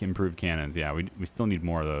enough improved cannons. Yeah, we still need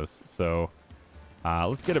more of those. So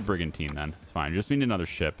let's get a brigantine then. It's fine. Just need another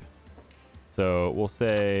ship. So we'll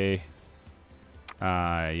say...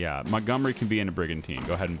 yeah, Montgomery can be in a brigantine.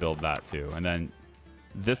 Go ahead and build that too. And then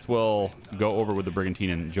this will go over with the brigantine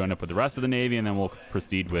and join up with the rest of the Navy, and then we'll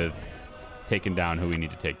proceed with taking down who we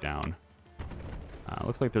need to take down.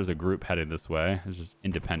 Looks like there's a group headed this way. It's just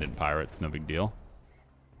independent pirates. No big deal.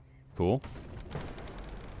 Cool.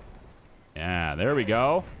 Yeah, there we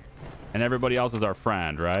go. And everybody else is our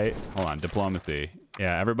friend, right? Hold on, diplomacy.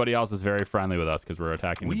 Yeah, everybody else is very friendly with us because we're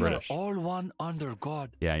attacking the British. We are all one under God.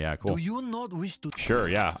 Yeah, cool. Do you not wish to... Sure,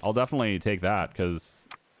 yeah. I'll definitely take that because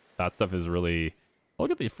that stuff is really... Look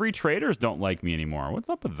at the free traders don't like me anymore. What's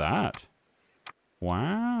up with that?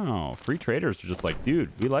 Wow. Free traders are just like,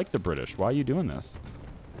 dude, we like the British. Why are you doing this?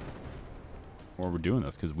 Or we're doing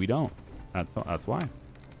this because we don't. That's why.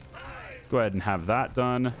 Let's go ahead and have that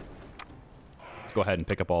done. Let's go ahead and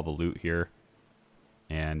pick up all the loot here.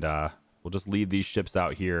 And we'll just leave these ships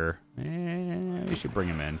out here. We should bring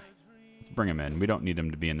them in. Let's bring them in. We don't need them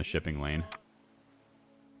to be in the shipping lane.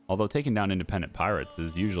 Although taking down independent pirates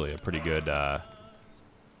is usually a pretty good...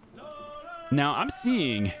 Now, I'm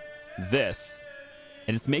seeing this,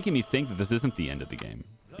 and it's making me think that this isn't the end of the game,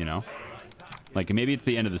 you know? Like, maybe it's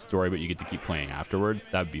the end of the story, but you get to keep playing afterwards.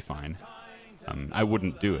 That would be fine. I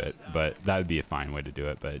wouldn't do it, but that would be a fine way to do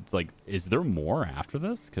it. But it's like, is there more after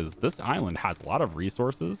this? Because this island has a lot of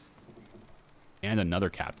resources, and another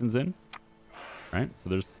captain's in, right? So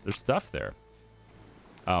there's stuff there.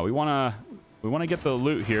 We wanna get the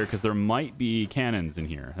loot here because there might be cannons in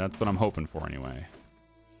here. That's what I'm hoping for anyway.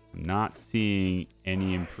 I'm not seeing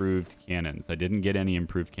any improved cannons. I didn't get any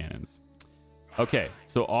improved cannons. Okay,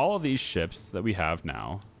 so all of these ships that we have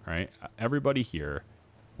now, right? Everybody here,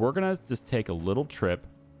 we're going to just take a little trip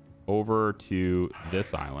over to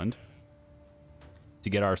this island to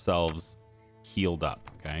get ourselves healed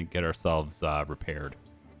up, okay? Get ourselves repaired.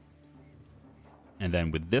 And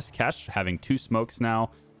then with this Kesh having 2 smokes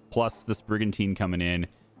now, plus this brigantine coming in,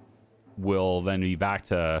 we'll then be back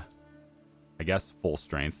to... I guess full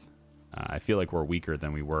strength. I feel like we're weaker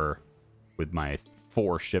than we were with my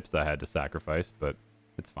 4 ships I had to sacrifice, but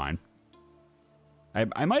it's fine.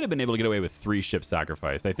 I might have been able to get away with 3 ships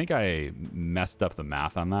sacrificed. I think I messed up the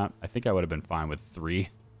math on that. I think I would have been fine with 3,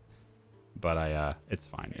 but it's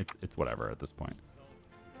fine. It's whatever at this point.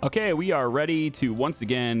 Okay, we are ready to once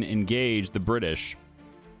again engage the British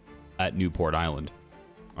at Newport Island.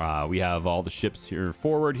 We have all the ships here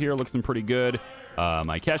forward here, looking pretty good.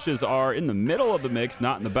 My Keshes are in the middle of the mix,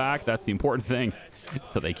 not in the back. That's the important thing.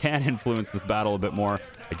 So they can influence this battle a bit more.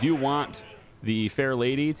 I do want the fair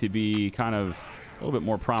lady to be kind of a little bit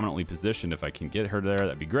more prominently positioned. If I can get her there,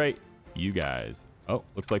 that'd be great. You guys. Oh,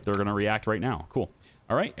 looks like they're going to react right now. Cool.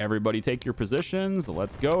 All right, everybody take your positions.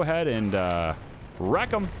 Let's go ahead and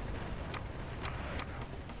Wreck them.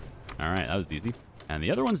 All right, that was easy. And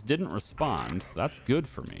the other ones didn't respond. That's good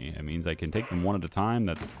for me. It means I can take them one at a time.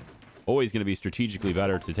 That's always going to be strategically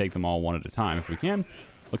better to take them all one at a time if we can.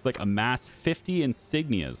 Looks like amass 50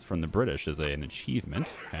 insignias from the British is an achievement.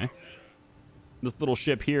 Okay. This little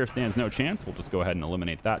ship here stands no chance. We'll just go ahead and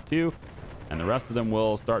eliminate that too. And the rest of them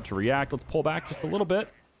will start to react. Let's pull back just a little bit.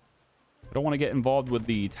 I don't want to get involved with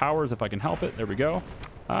the towers if I can help it. There we go.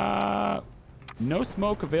 No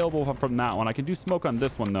smoke available from that one. I can do smoke on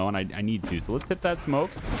this one, though, and I need to. So let's hit that smoke.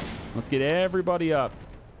 Let's get everybody up.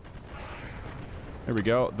 There we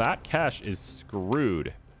go. That cache is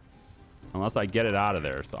screwed unless I get it out of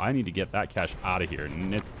there. So I need to get that cache out of here,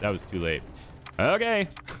 and that was too late. Okay.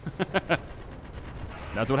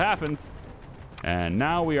 That's what happens. And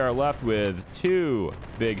now we are left with 2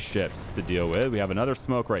 big ships to deal with. We have another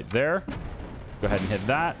smoke right there. Go ahead and hit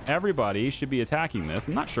that. Everybody should be attacking this.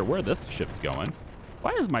 I'm not sure where this ship's going.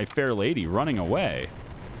 Why is my fair lady running away?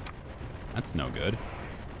 That's no good.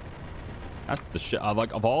 That's the ship.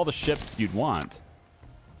 Like, of all the ships you'd want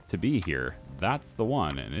to be here, that's the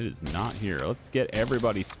one, and it is not here. Let's get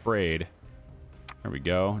everybody sprayed. There we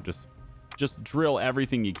go. Just drill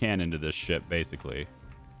everything you can into this ship, basically.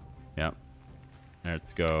 Yep.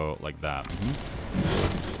 Let's go like that.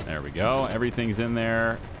 There we go. Everything's in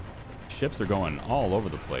there. Ships are going all over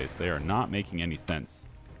the place. They are not making any sense.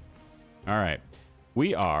 All right.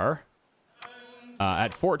 We are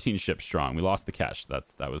at 14 ships strong. We lost the cache.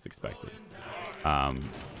 That was expected.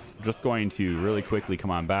 Just going to really quickly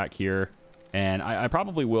come on back here. And I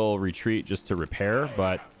probably will retreat just to repair,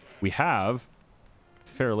 but we have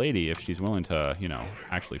Fair Lady if she's willing to, you know,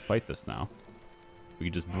 actually fight this now. We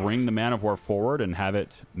could just bring the Man of War forward and have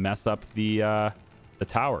it mess up the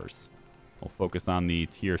towers. We'll focus on the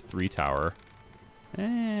tier 3 tower.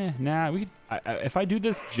 Nah, if I do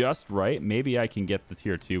this just right, maybe I can get the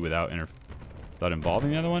tier 2 without involving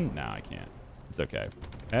the other one. Nah, I can't. It's okay.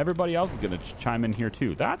 Everybody else is going to chime in here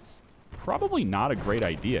too. That's probably not a great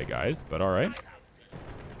idea, guys, but all right.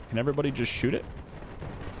 Can everybody just shoot it?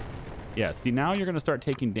 Yeah, see, now you're going to start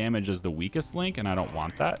taking damage as the weakest link, and I don't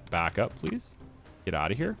want that. Back up, please. Get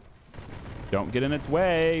out of here. Don't get in its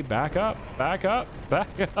way. Back up. Back up. Back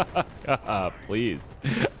up. Please.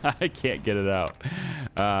 I can't get it out.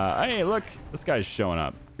 Hey, look. This guy's showing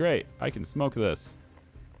up. Great. I can smoke this.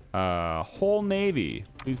 Whole Navy.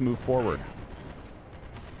 Please move forward.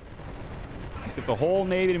 Let's get the whole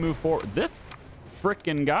Navy to move forward. This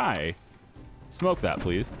frickin' guy. Smoke that,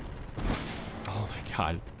 please. Oh, my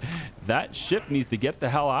God. That ship needs to get the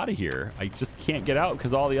hell out of here. I just can't get out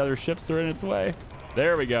because all the other ships are in its way.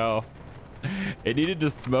 There we go. It needed to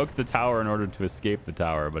smoke the tower in order to escape the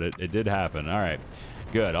tower, but it did happen. All right,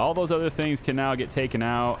 good. All those other things can now get taken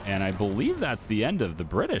out, and I believe that's the end of the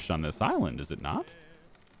British on this island, is it not?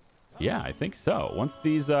 Yeah, I think so. Once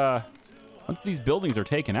these buildings are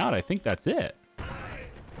taken out, I think that's it.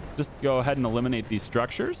 Let's just go ahead and eliminate these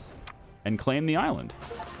structures and claim the island.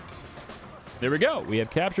 There we go. We have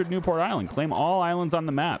captured Newport Island. Claim all islands on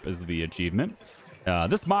the map is the achievement.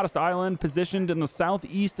 This modest island, positioned in the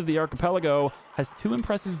southeast of the archipelago, has 2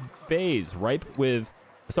 impressive bays ripe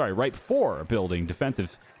for building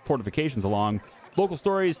defensive fortifications along. Local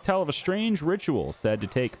stories tell of a strange ritual said to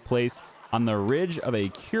take place on the ridge of a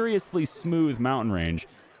curiously smooth mountain range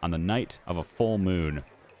on the night of a full moon.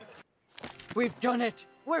 We've done it!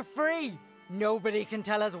 We're free! Nobody can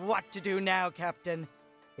tell us what to do now, Captain.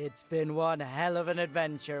 It's been one hell of an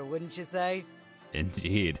adventure, wouldn't you say?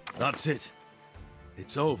 Indeed. That's it.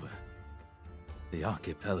 It's over. The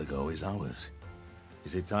archipelago is ours.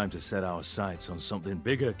 Is it time to set our sights on something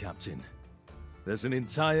bigger, Captain? There's an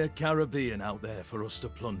entire Caribbean out there for us to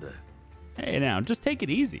plunder. Hey, now, just take it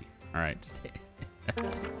easy. All right, just take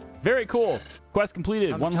it. Very cool. Quest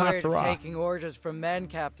completed. One last I'm tired of taking orders from men,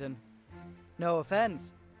 Captain. No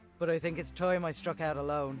offense, but I think it's time I struck out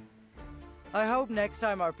alone. I hope next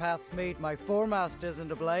time our paths meet, my foremast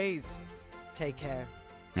isn't ablaze. Take care.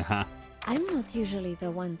 Uh-huh. I'm not usually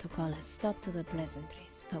the one to call a stop to the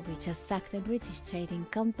pleasantries, but we just sacked a British trading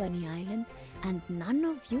company island, and none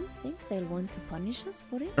of you think they'll want to punish us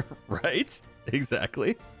for it? Right?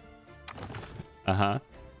 Exactly. Uh-huh.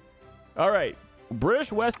 All right.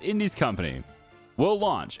 British West Indies Company will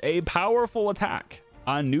launch a powerful attack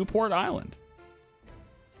on Newport Island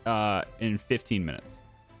in 15 minutes.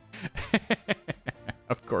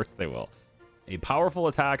 Of course they will. A powerful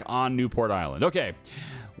attack on Newport Island. Okay.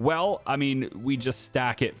 Well, I mean, we just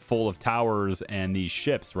stack it full of towers and these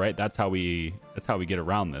ships, right? That's how we get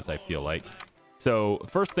around this, I feel like. So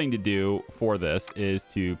first thing to do for this is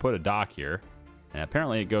to put a dock here. And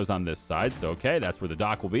apparently it goes on this side. So, okay, that's where the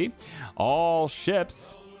dock will be. All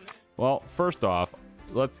ships. Well, first off,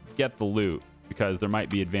 let's get the loot because there might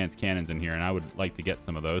be advanced cannons in here and I would like to get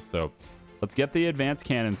some of those. So let's get the advanced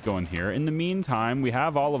cannons going here. In the meantime, we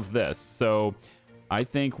have all of this. So I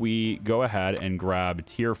think we go ahead and grab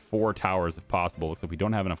tier 4 towers if possible. Looks like we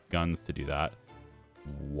don't have enough guns to do that.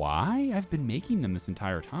 Why? I've been making them this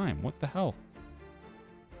entire time. What the hell?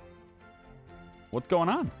 What's going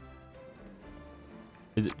on?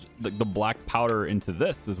 Is it the black powder into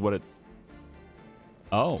this is what it's...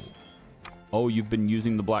 Oh. Oh, you've been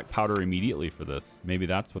using the black powder immediately for this. Maybe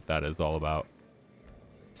that's what that is all about.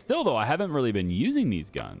 Still, though, I haven't really been using these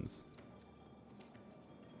guns.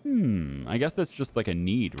 I guess that's just like a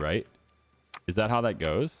need, right? Is that how that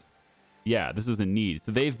goes? Yeah, this is a need.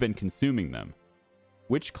 So they've been consuming them.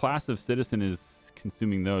 Which class of citizen is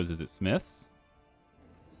consuming those? Is it Smiths?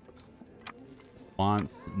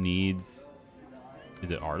 Wants, needs... Is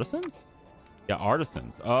it artisans? Yeah,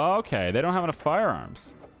 artisans. Oh, okay. They don't have enough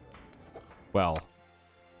firearms. Well,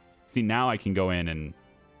 see, now I can go in and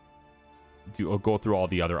go through all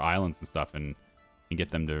the other islands and stuff and get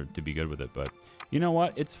them to be good with it. But you know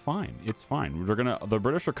what? It's fine. It's fine. The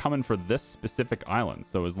British are coming for this specific island.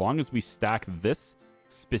 So as long as we stack this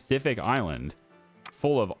specific island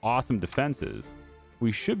full of awesome defenses,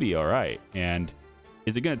 we should be all right. And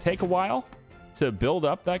is it going to take a while to build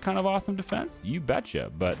up that kind of awesome defense? You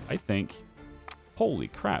betcha. But I think, holy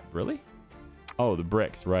crap, really? Oh, the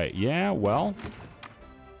bricks, right. Yeah, well,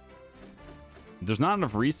 there's not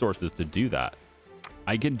enough resources to do that.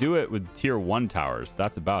 I can do it with tier 1 towers.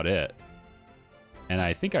 That's about it. And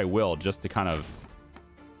I think I will, just to kind of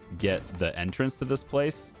get the entrance to this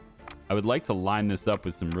place. I would like to line this up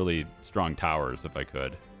with some really strong towers if I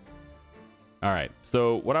could. All right,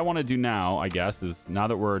 so what I want to do now, I guess, is now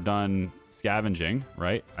that we're done scavenging,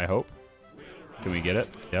 right? I hope. Can we get it?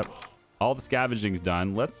 Yep. All the scavenging's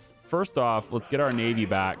done. First off, let's get our navy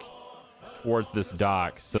back towards this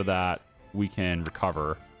dock so that we can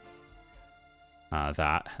recover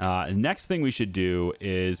that. The next thing we should do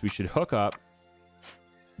is we should hook up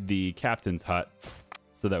the captain's hut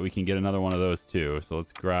so that we can get another one of those too. So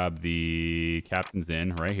let's grab the captain's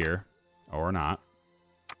inn right here, or not.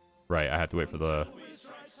 Right, I have to wait for I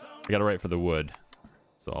gotta wait for the wood.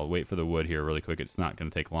 So I'll wait for the wood here really quick. It's not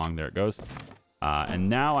gonna take long. There it goes. And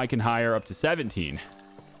now I can hire up to 17.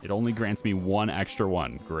 It only grants me 1 extra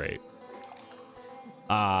one. Great.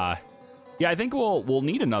 Yeah, I think we'll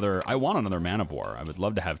need another. I want another man of war. I would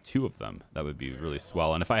love to have 2 of them. That would be really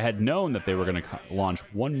swell. And if I had known that they were going to launch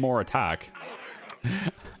 1 more attack,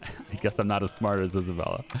 I guess I'm not as smart as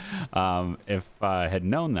Isabella. If I had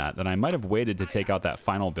known that, then I might have waited to take out that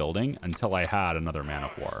final building until I had another man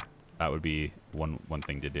of war. That would be one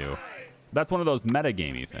thing to do. That's one of those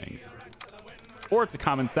metagamey things. Or it's a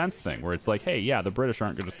common sense thing where it's like, hey, yeah, the British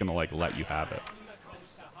aren't just going to like let you have it.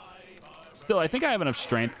 Still, I think I have enough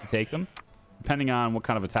strength to take them. Depending on what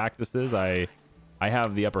kind of attack this is, I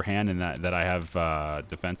have the upper hand in that I have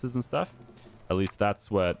defenses and stuff. At least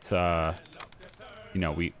that's what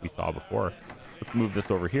we saw before. Let's move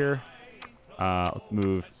this over here. Let's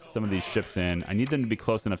move some of these ships in. I need them to be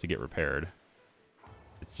close enough to get repaired.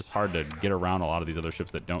 It's just hard to get around a lot of these other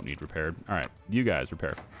ships that don't need repaired. All right, you guys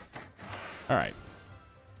repair. All right.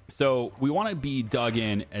 So we want to be dug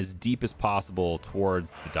in as deep as possible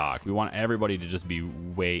towards the dock. We want everybody to just be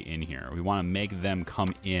way in here. We want to make them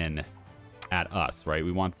come in at us, right?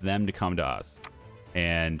 We want them to come to us.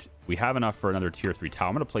 And we have enough for another tier 3 tower.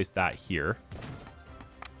 I'm going to place that here.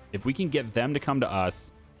 If we can get them to come to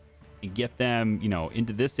us and get them,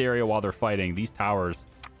 into this area while they're fighting, these towers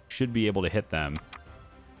should be able to hit them.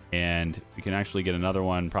 And we can actually get another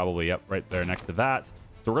one probably up right there next to that.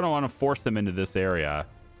 So we're going to want to force them into this area.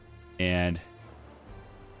 And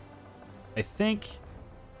I think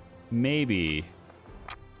maybe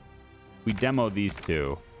we demo these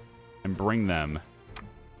 2 and bring them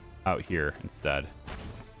out here instead.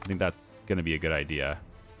 I think that's going to be a good idea.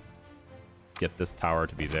 Get this tower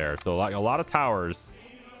to be there. So a lot of towers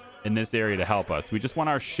in this area to help us. We just want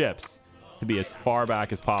our ships to be as far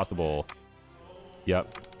back as possible.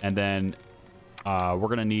 Yep. And then we're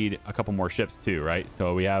going to need a couple more ships too, right?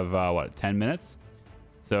 So we have, 10 minutes?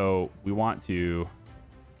 So we want to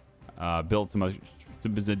build some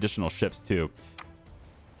additional ships too.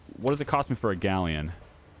 What does it cost me for a galleon?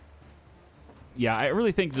 Yeah, I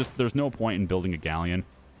really think just there's no point in building a galleon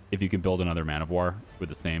if you can build another man of war with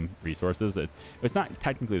the same resources. It's not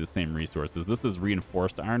technically the same resources. This is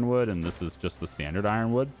reinforced ironwood, and this is just the standard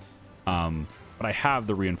ironwood. But I have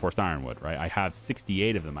the reinforced ironwood, right? I have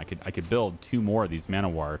 68 of them. I could build 2 more of these man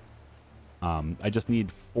of war I just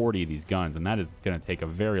need 40 of these guns, and that is going to take a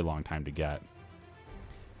very long time to get.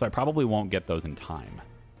 So I probably won't get those in time.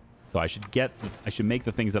 So I should make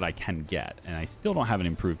the things that I can get, and I still don't have an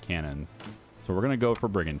improved cannon. So we're going to go for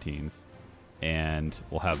brigantines, and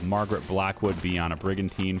we'll have Margaret Blackwood be on a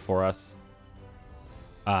brigantine for us.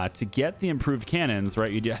 To get the improved cannons,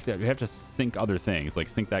 right, you have to sink other things, like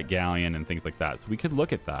sink that galleon and things like that. So we could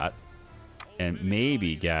look at that and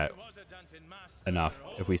maybe get enough.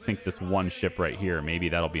 If we sink this one ship right here, maybe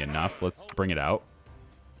that'll be enough. Let's bring it out.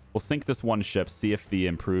 We'll sink this one ship, see if the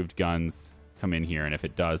improved guns come in here, and if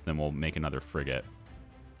it does, then we'll make another frigate.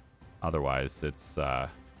 Otherwise, it's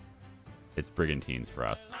brigantines for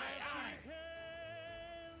us.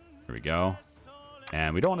 Here we go.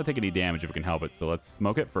 And we don't want to take any damage if we can help it, so let's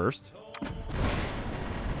smoke it first.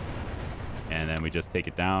 And then we just take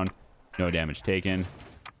it down. No damage taken.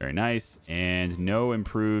 Very nice. And no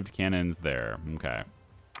improved cannons there. Okay.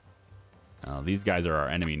 These guys are our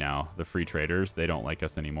enemy now. The free traders. They don't like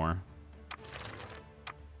us anymore.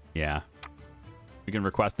 Yeah. We can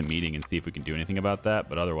request a meeting and see if we can do anything about that,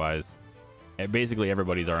 but otherwise, basically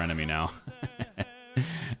everybody's our enemy now.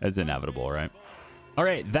 That's inevitable, right? All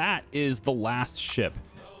right, that is the last ship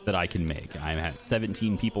that I can make. I'm at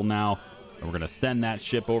 17 people now, and we're going to send that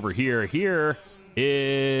ship over here. Here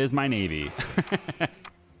is my navy.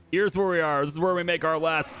 Here's where we are. This is where we make our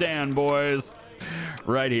last stand, boys.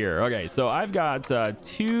 Right here. Okay, so I've got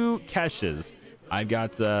 2 caches. I've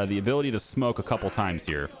got the ability to smoke a couple times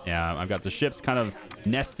here. I've got the ships kind of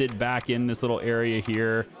nested back in this little area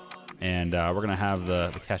here, and we're going to have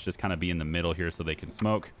the caches kind of be in the middle here so they can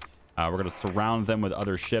smoke. We're going to surround them with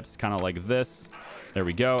other ships, kind of like this. There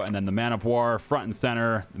we go. And then the man of war, front and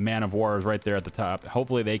center. The man of war is right there at the top.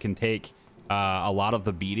 Hopefully they can take a lot of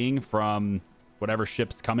the beating from whatever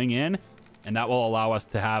ship's coming in, and that will allow us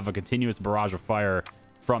to have a continuous barrage of fire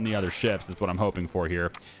from the other ships, is what I'm hoping for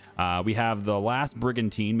here. We have the last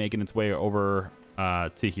brigantine making its way over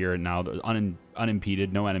to here now,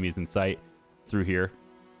 unimpeded, no enemies in sight through here.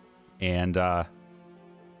 And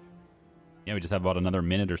yeah, we just have about another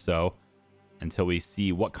minute or so until we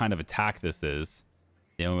see what kind of attack this is.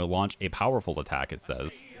 And we'll launch a powerful attack, it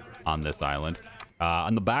says, on this island.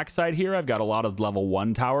 On the back side here, I've got a lot of level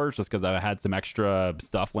 1 towers just because I had some extra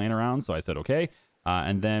stuff laying around. So I said, okay.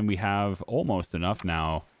 And then we have almost enough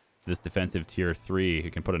now, this defensive tier 3.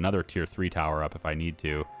 You can put another tier 3 tower up if I need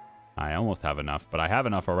to. I almost have enough, but I have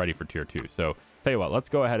enough already for tier 2. So tell you what, let's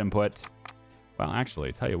go ahead and put... Well,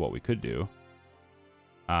 actually, tell you what we could do.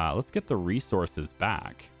 Let's get the resources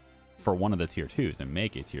back for one of the tier 2s and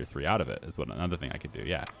make a tier 3 out of it is what another thing I could do.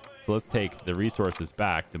 Yeah. So let's take the resources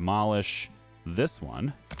back, demolish this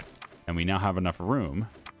one, and we now have enough room.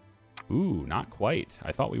 Ooh, not quite.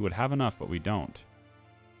 I thought we would have enough, but we don't.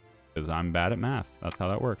 Because I'm bad at math. That's how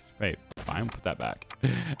that works. Hey, fine, put that back.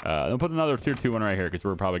 Then put another tier 2 one right here because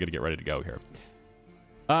we're probably going to get ready to go here.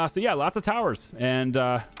 So yeah, lots of towers. And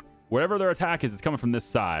wherever their attack is, it's coming from this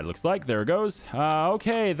side. Looks like. There it goes.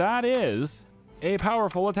 Okay, that is a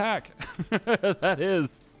powerful attack. That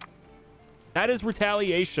is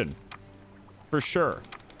retaliation. For sure.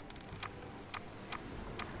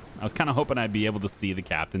 I was kind of hoping I'd be able to see the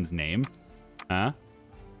captain's name. Huh?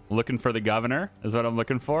 Looking for the governor is what I'm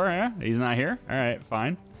looking for. Huh? He's not here? All right,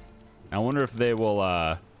 fine. I wonder if they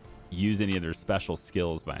will use any of their special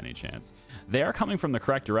skills by any chance. They are coming from the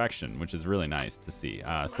correct direction, which is really nice to see.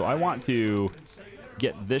 So I want to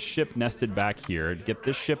get this ship nested back here, get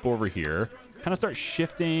this ship over here, kind of start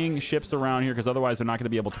shifting ships around here because otherwise they're not going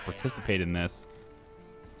to be able to participate in this.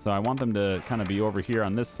 So I want them to kind of be over here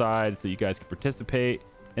on this side so you guys can participate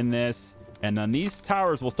in this. And then these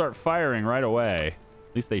towers will start firing right away.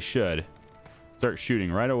 At least they should. Start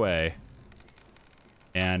shooting right away.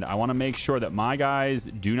 And I want to make sure that my guys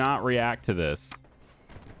do not react to this.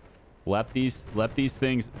 Let these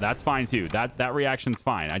things... That's fine too. That reaction's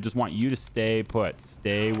fine. I just want you to stay put.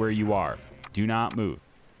 Stay where you are. Do not move.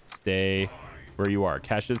 Stay where you are.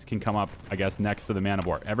 Caches can come up, I guess, next to the man of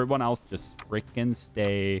war. Everyone else, just freaking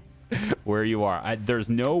stay where you are. There's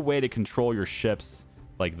no way to control your ships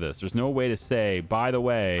like this. There's no way to say, by the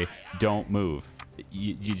way, don't move.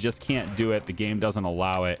 You just can't do it. The game doesn't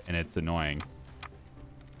allow it, and it's annoying.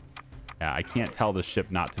 Yeah, I can't tell the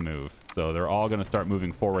ship not to move. So they're all going to start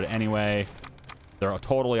moving forward anyway. They're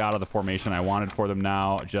totally out of the formation I wanted for them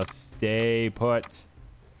now. Just stay put.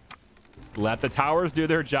 Let the towers do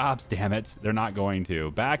their jobs, damn it. They're not going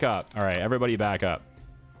to. Back up. All right, everybody back up.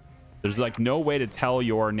 There's like no way to tell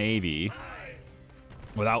your navy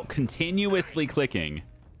without continuously clicking.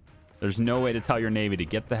 There's no way to tell your navy to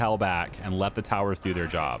get the hell back and let the towers do their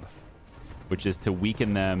job, which is to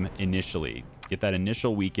weaken them initially. Get that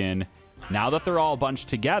initial weaken. Now that they're all bunched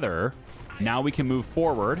together, now we can move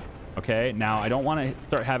forward. Okay, now I don't want to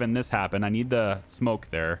start having this happen. I need the smoke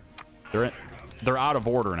there. They're out of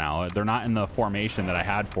order now. They're not in the formation that I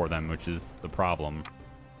had for them, which is the problem.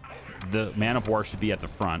 The man of war should be at the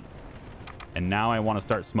front. And now I want to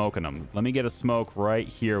start smoking them. Let me get a smoke right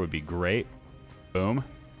here would be great. Boom.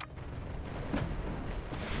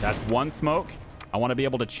 That's one smoke. I want to be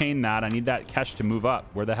able to chain that. I need that Kesh to move up.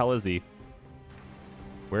 Where the hell is he?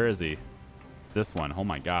 Where is he? This one. Oh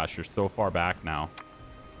my gosh, you're so far back now.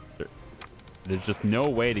 There's just no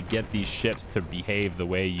way to get these ships to behave the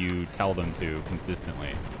way you tell them to consistently.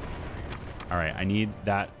 All right, I need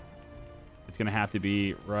that. It's going to have to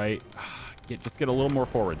be right. Just get a little more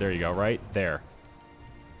forward. There you go, right there.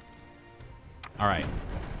 All right.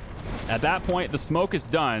 At that point, the smoke is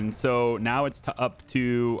done. So now it's up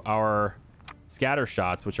to our scatter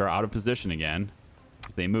shots, which are out of position again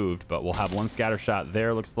because they moved. But we'll have one scatter shot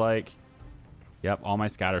there, looks like. Yep, all my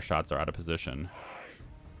scatter shots are out of position.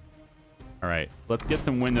 All right, let's get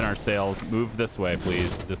some wind in our sails. Move this way,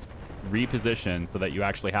 please. Just reposition so that you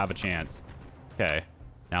actually have a chance. Okay,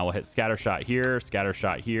 now we'll hit scatter shot here, scatter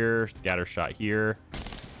shot here, scatter shot here.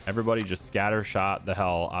 Everybody just scatter shot the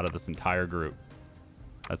hell out of this entire group.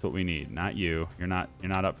 That's what we need. Not you. You're not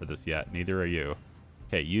up for this yet. Neither are you.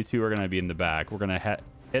 Okay, you two are going to be in the back. We're going to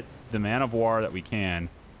hit the man of war that we can.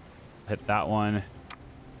 Hit that one,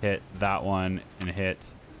 hit that one, and hit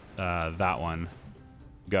that one.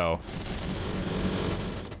 Go.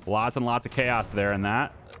 Lots and lots of chaos there in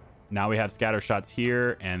that. Now we have scatter shots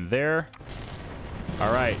here and there.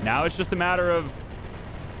 All right, now it's just a matter of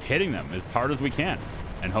hitting them as hard as we can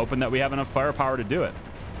and hoping that we have enough firepower to do it.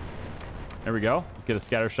 There we go. Let's get a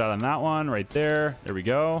scatter shot on that one right there. There we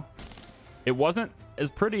go. It wasn't as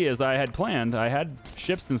pretty as I had planned. I had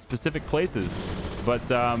ships in specific places, but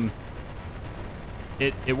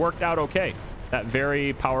it worked out okay. That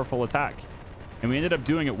very powerful attack. And we ended up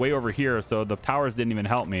doing it way over here, so the towers didn't even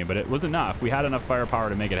help me, but it was enough. We had enough firepower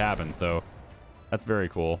to make it happen, so that's very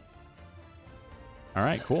cool. All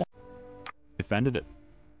right, cool. Defended it.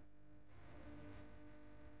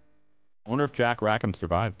 I wonder if Jack Rackham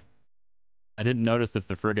survived. I didn't notice if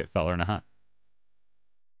the frigate fell or not.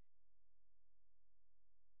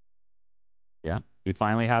 Yeah, we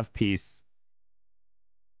finally have peace.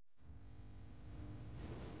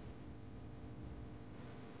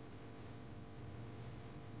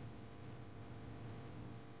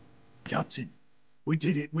 Captain, we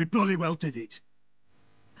did it. We bloody well did it.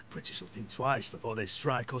 The British will think twice before they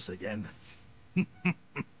strike us again.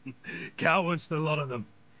 Cowards, the lot of them.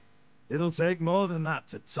 It'll take more than that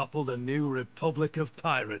to topple the new Republic of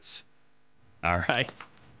Pirates. All right.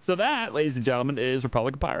 So that, ladies and gentlemen, is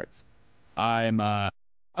Republic of Pirates. I'm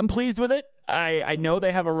pleased with it. I know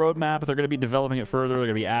they have a roadmap. They're going to be developing it further. They're going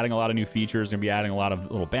to be adding a lot of new features. They're going to be adding a lot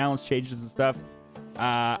of little balance changes and stuff.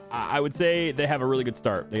 I would say they have a really good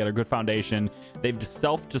start. They got a good foundation. They've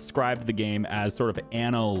self-described the game as sort of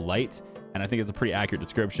Anno Light, and I think it's a pretty accurate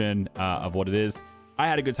description of what it is. I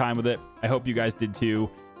had a good time with it. I hope you guys did too.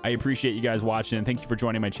 I appreciate you guys watching. Thank you for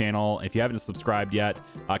joining my channel. If you haven't subscribed yet,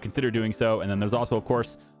 consider doing so. And then there's also, of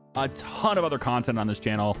course, a ton of other content on this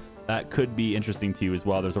channel that could be interesting to you as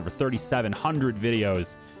well. There's over 3,700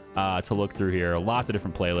 videos to look through here. Lots of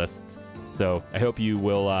different playlists. So I hope you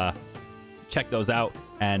will check those out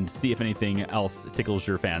and see if anything else tickles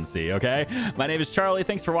your fancy, okay? My name is Charlie.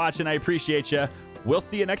 Thanks for watching. I appreciate you. We'll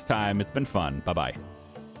see you next time. It's been fun. Bye-bye.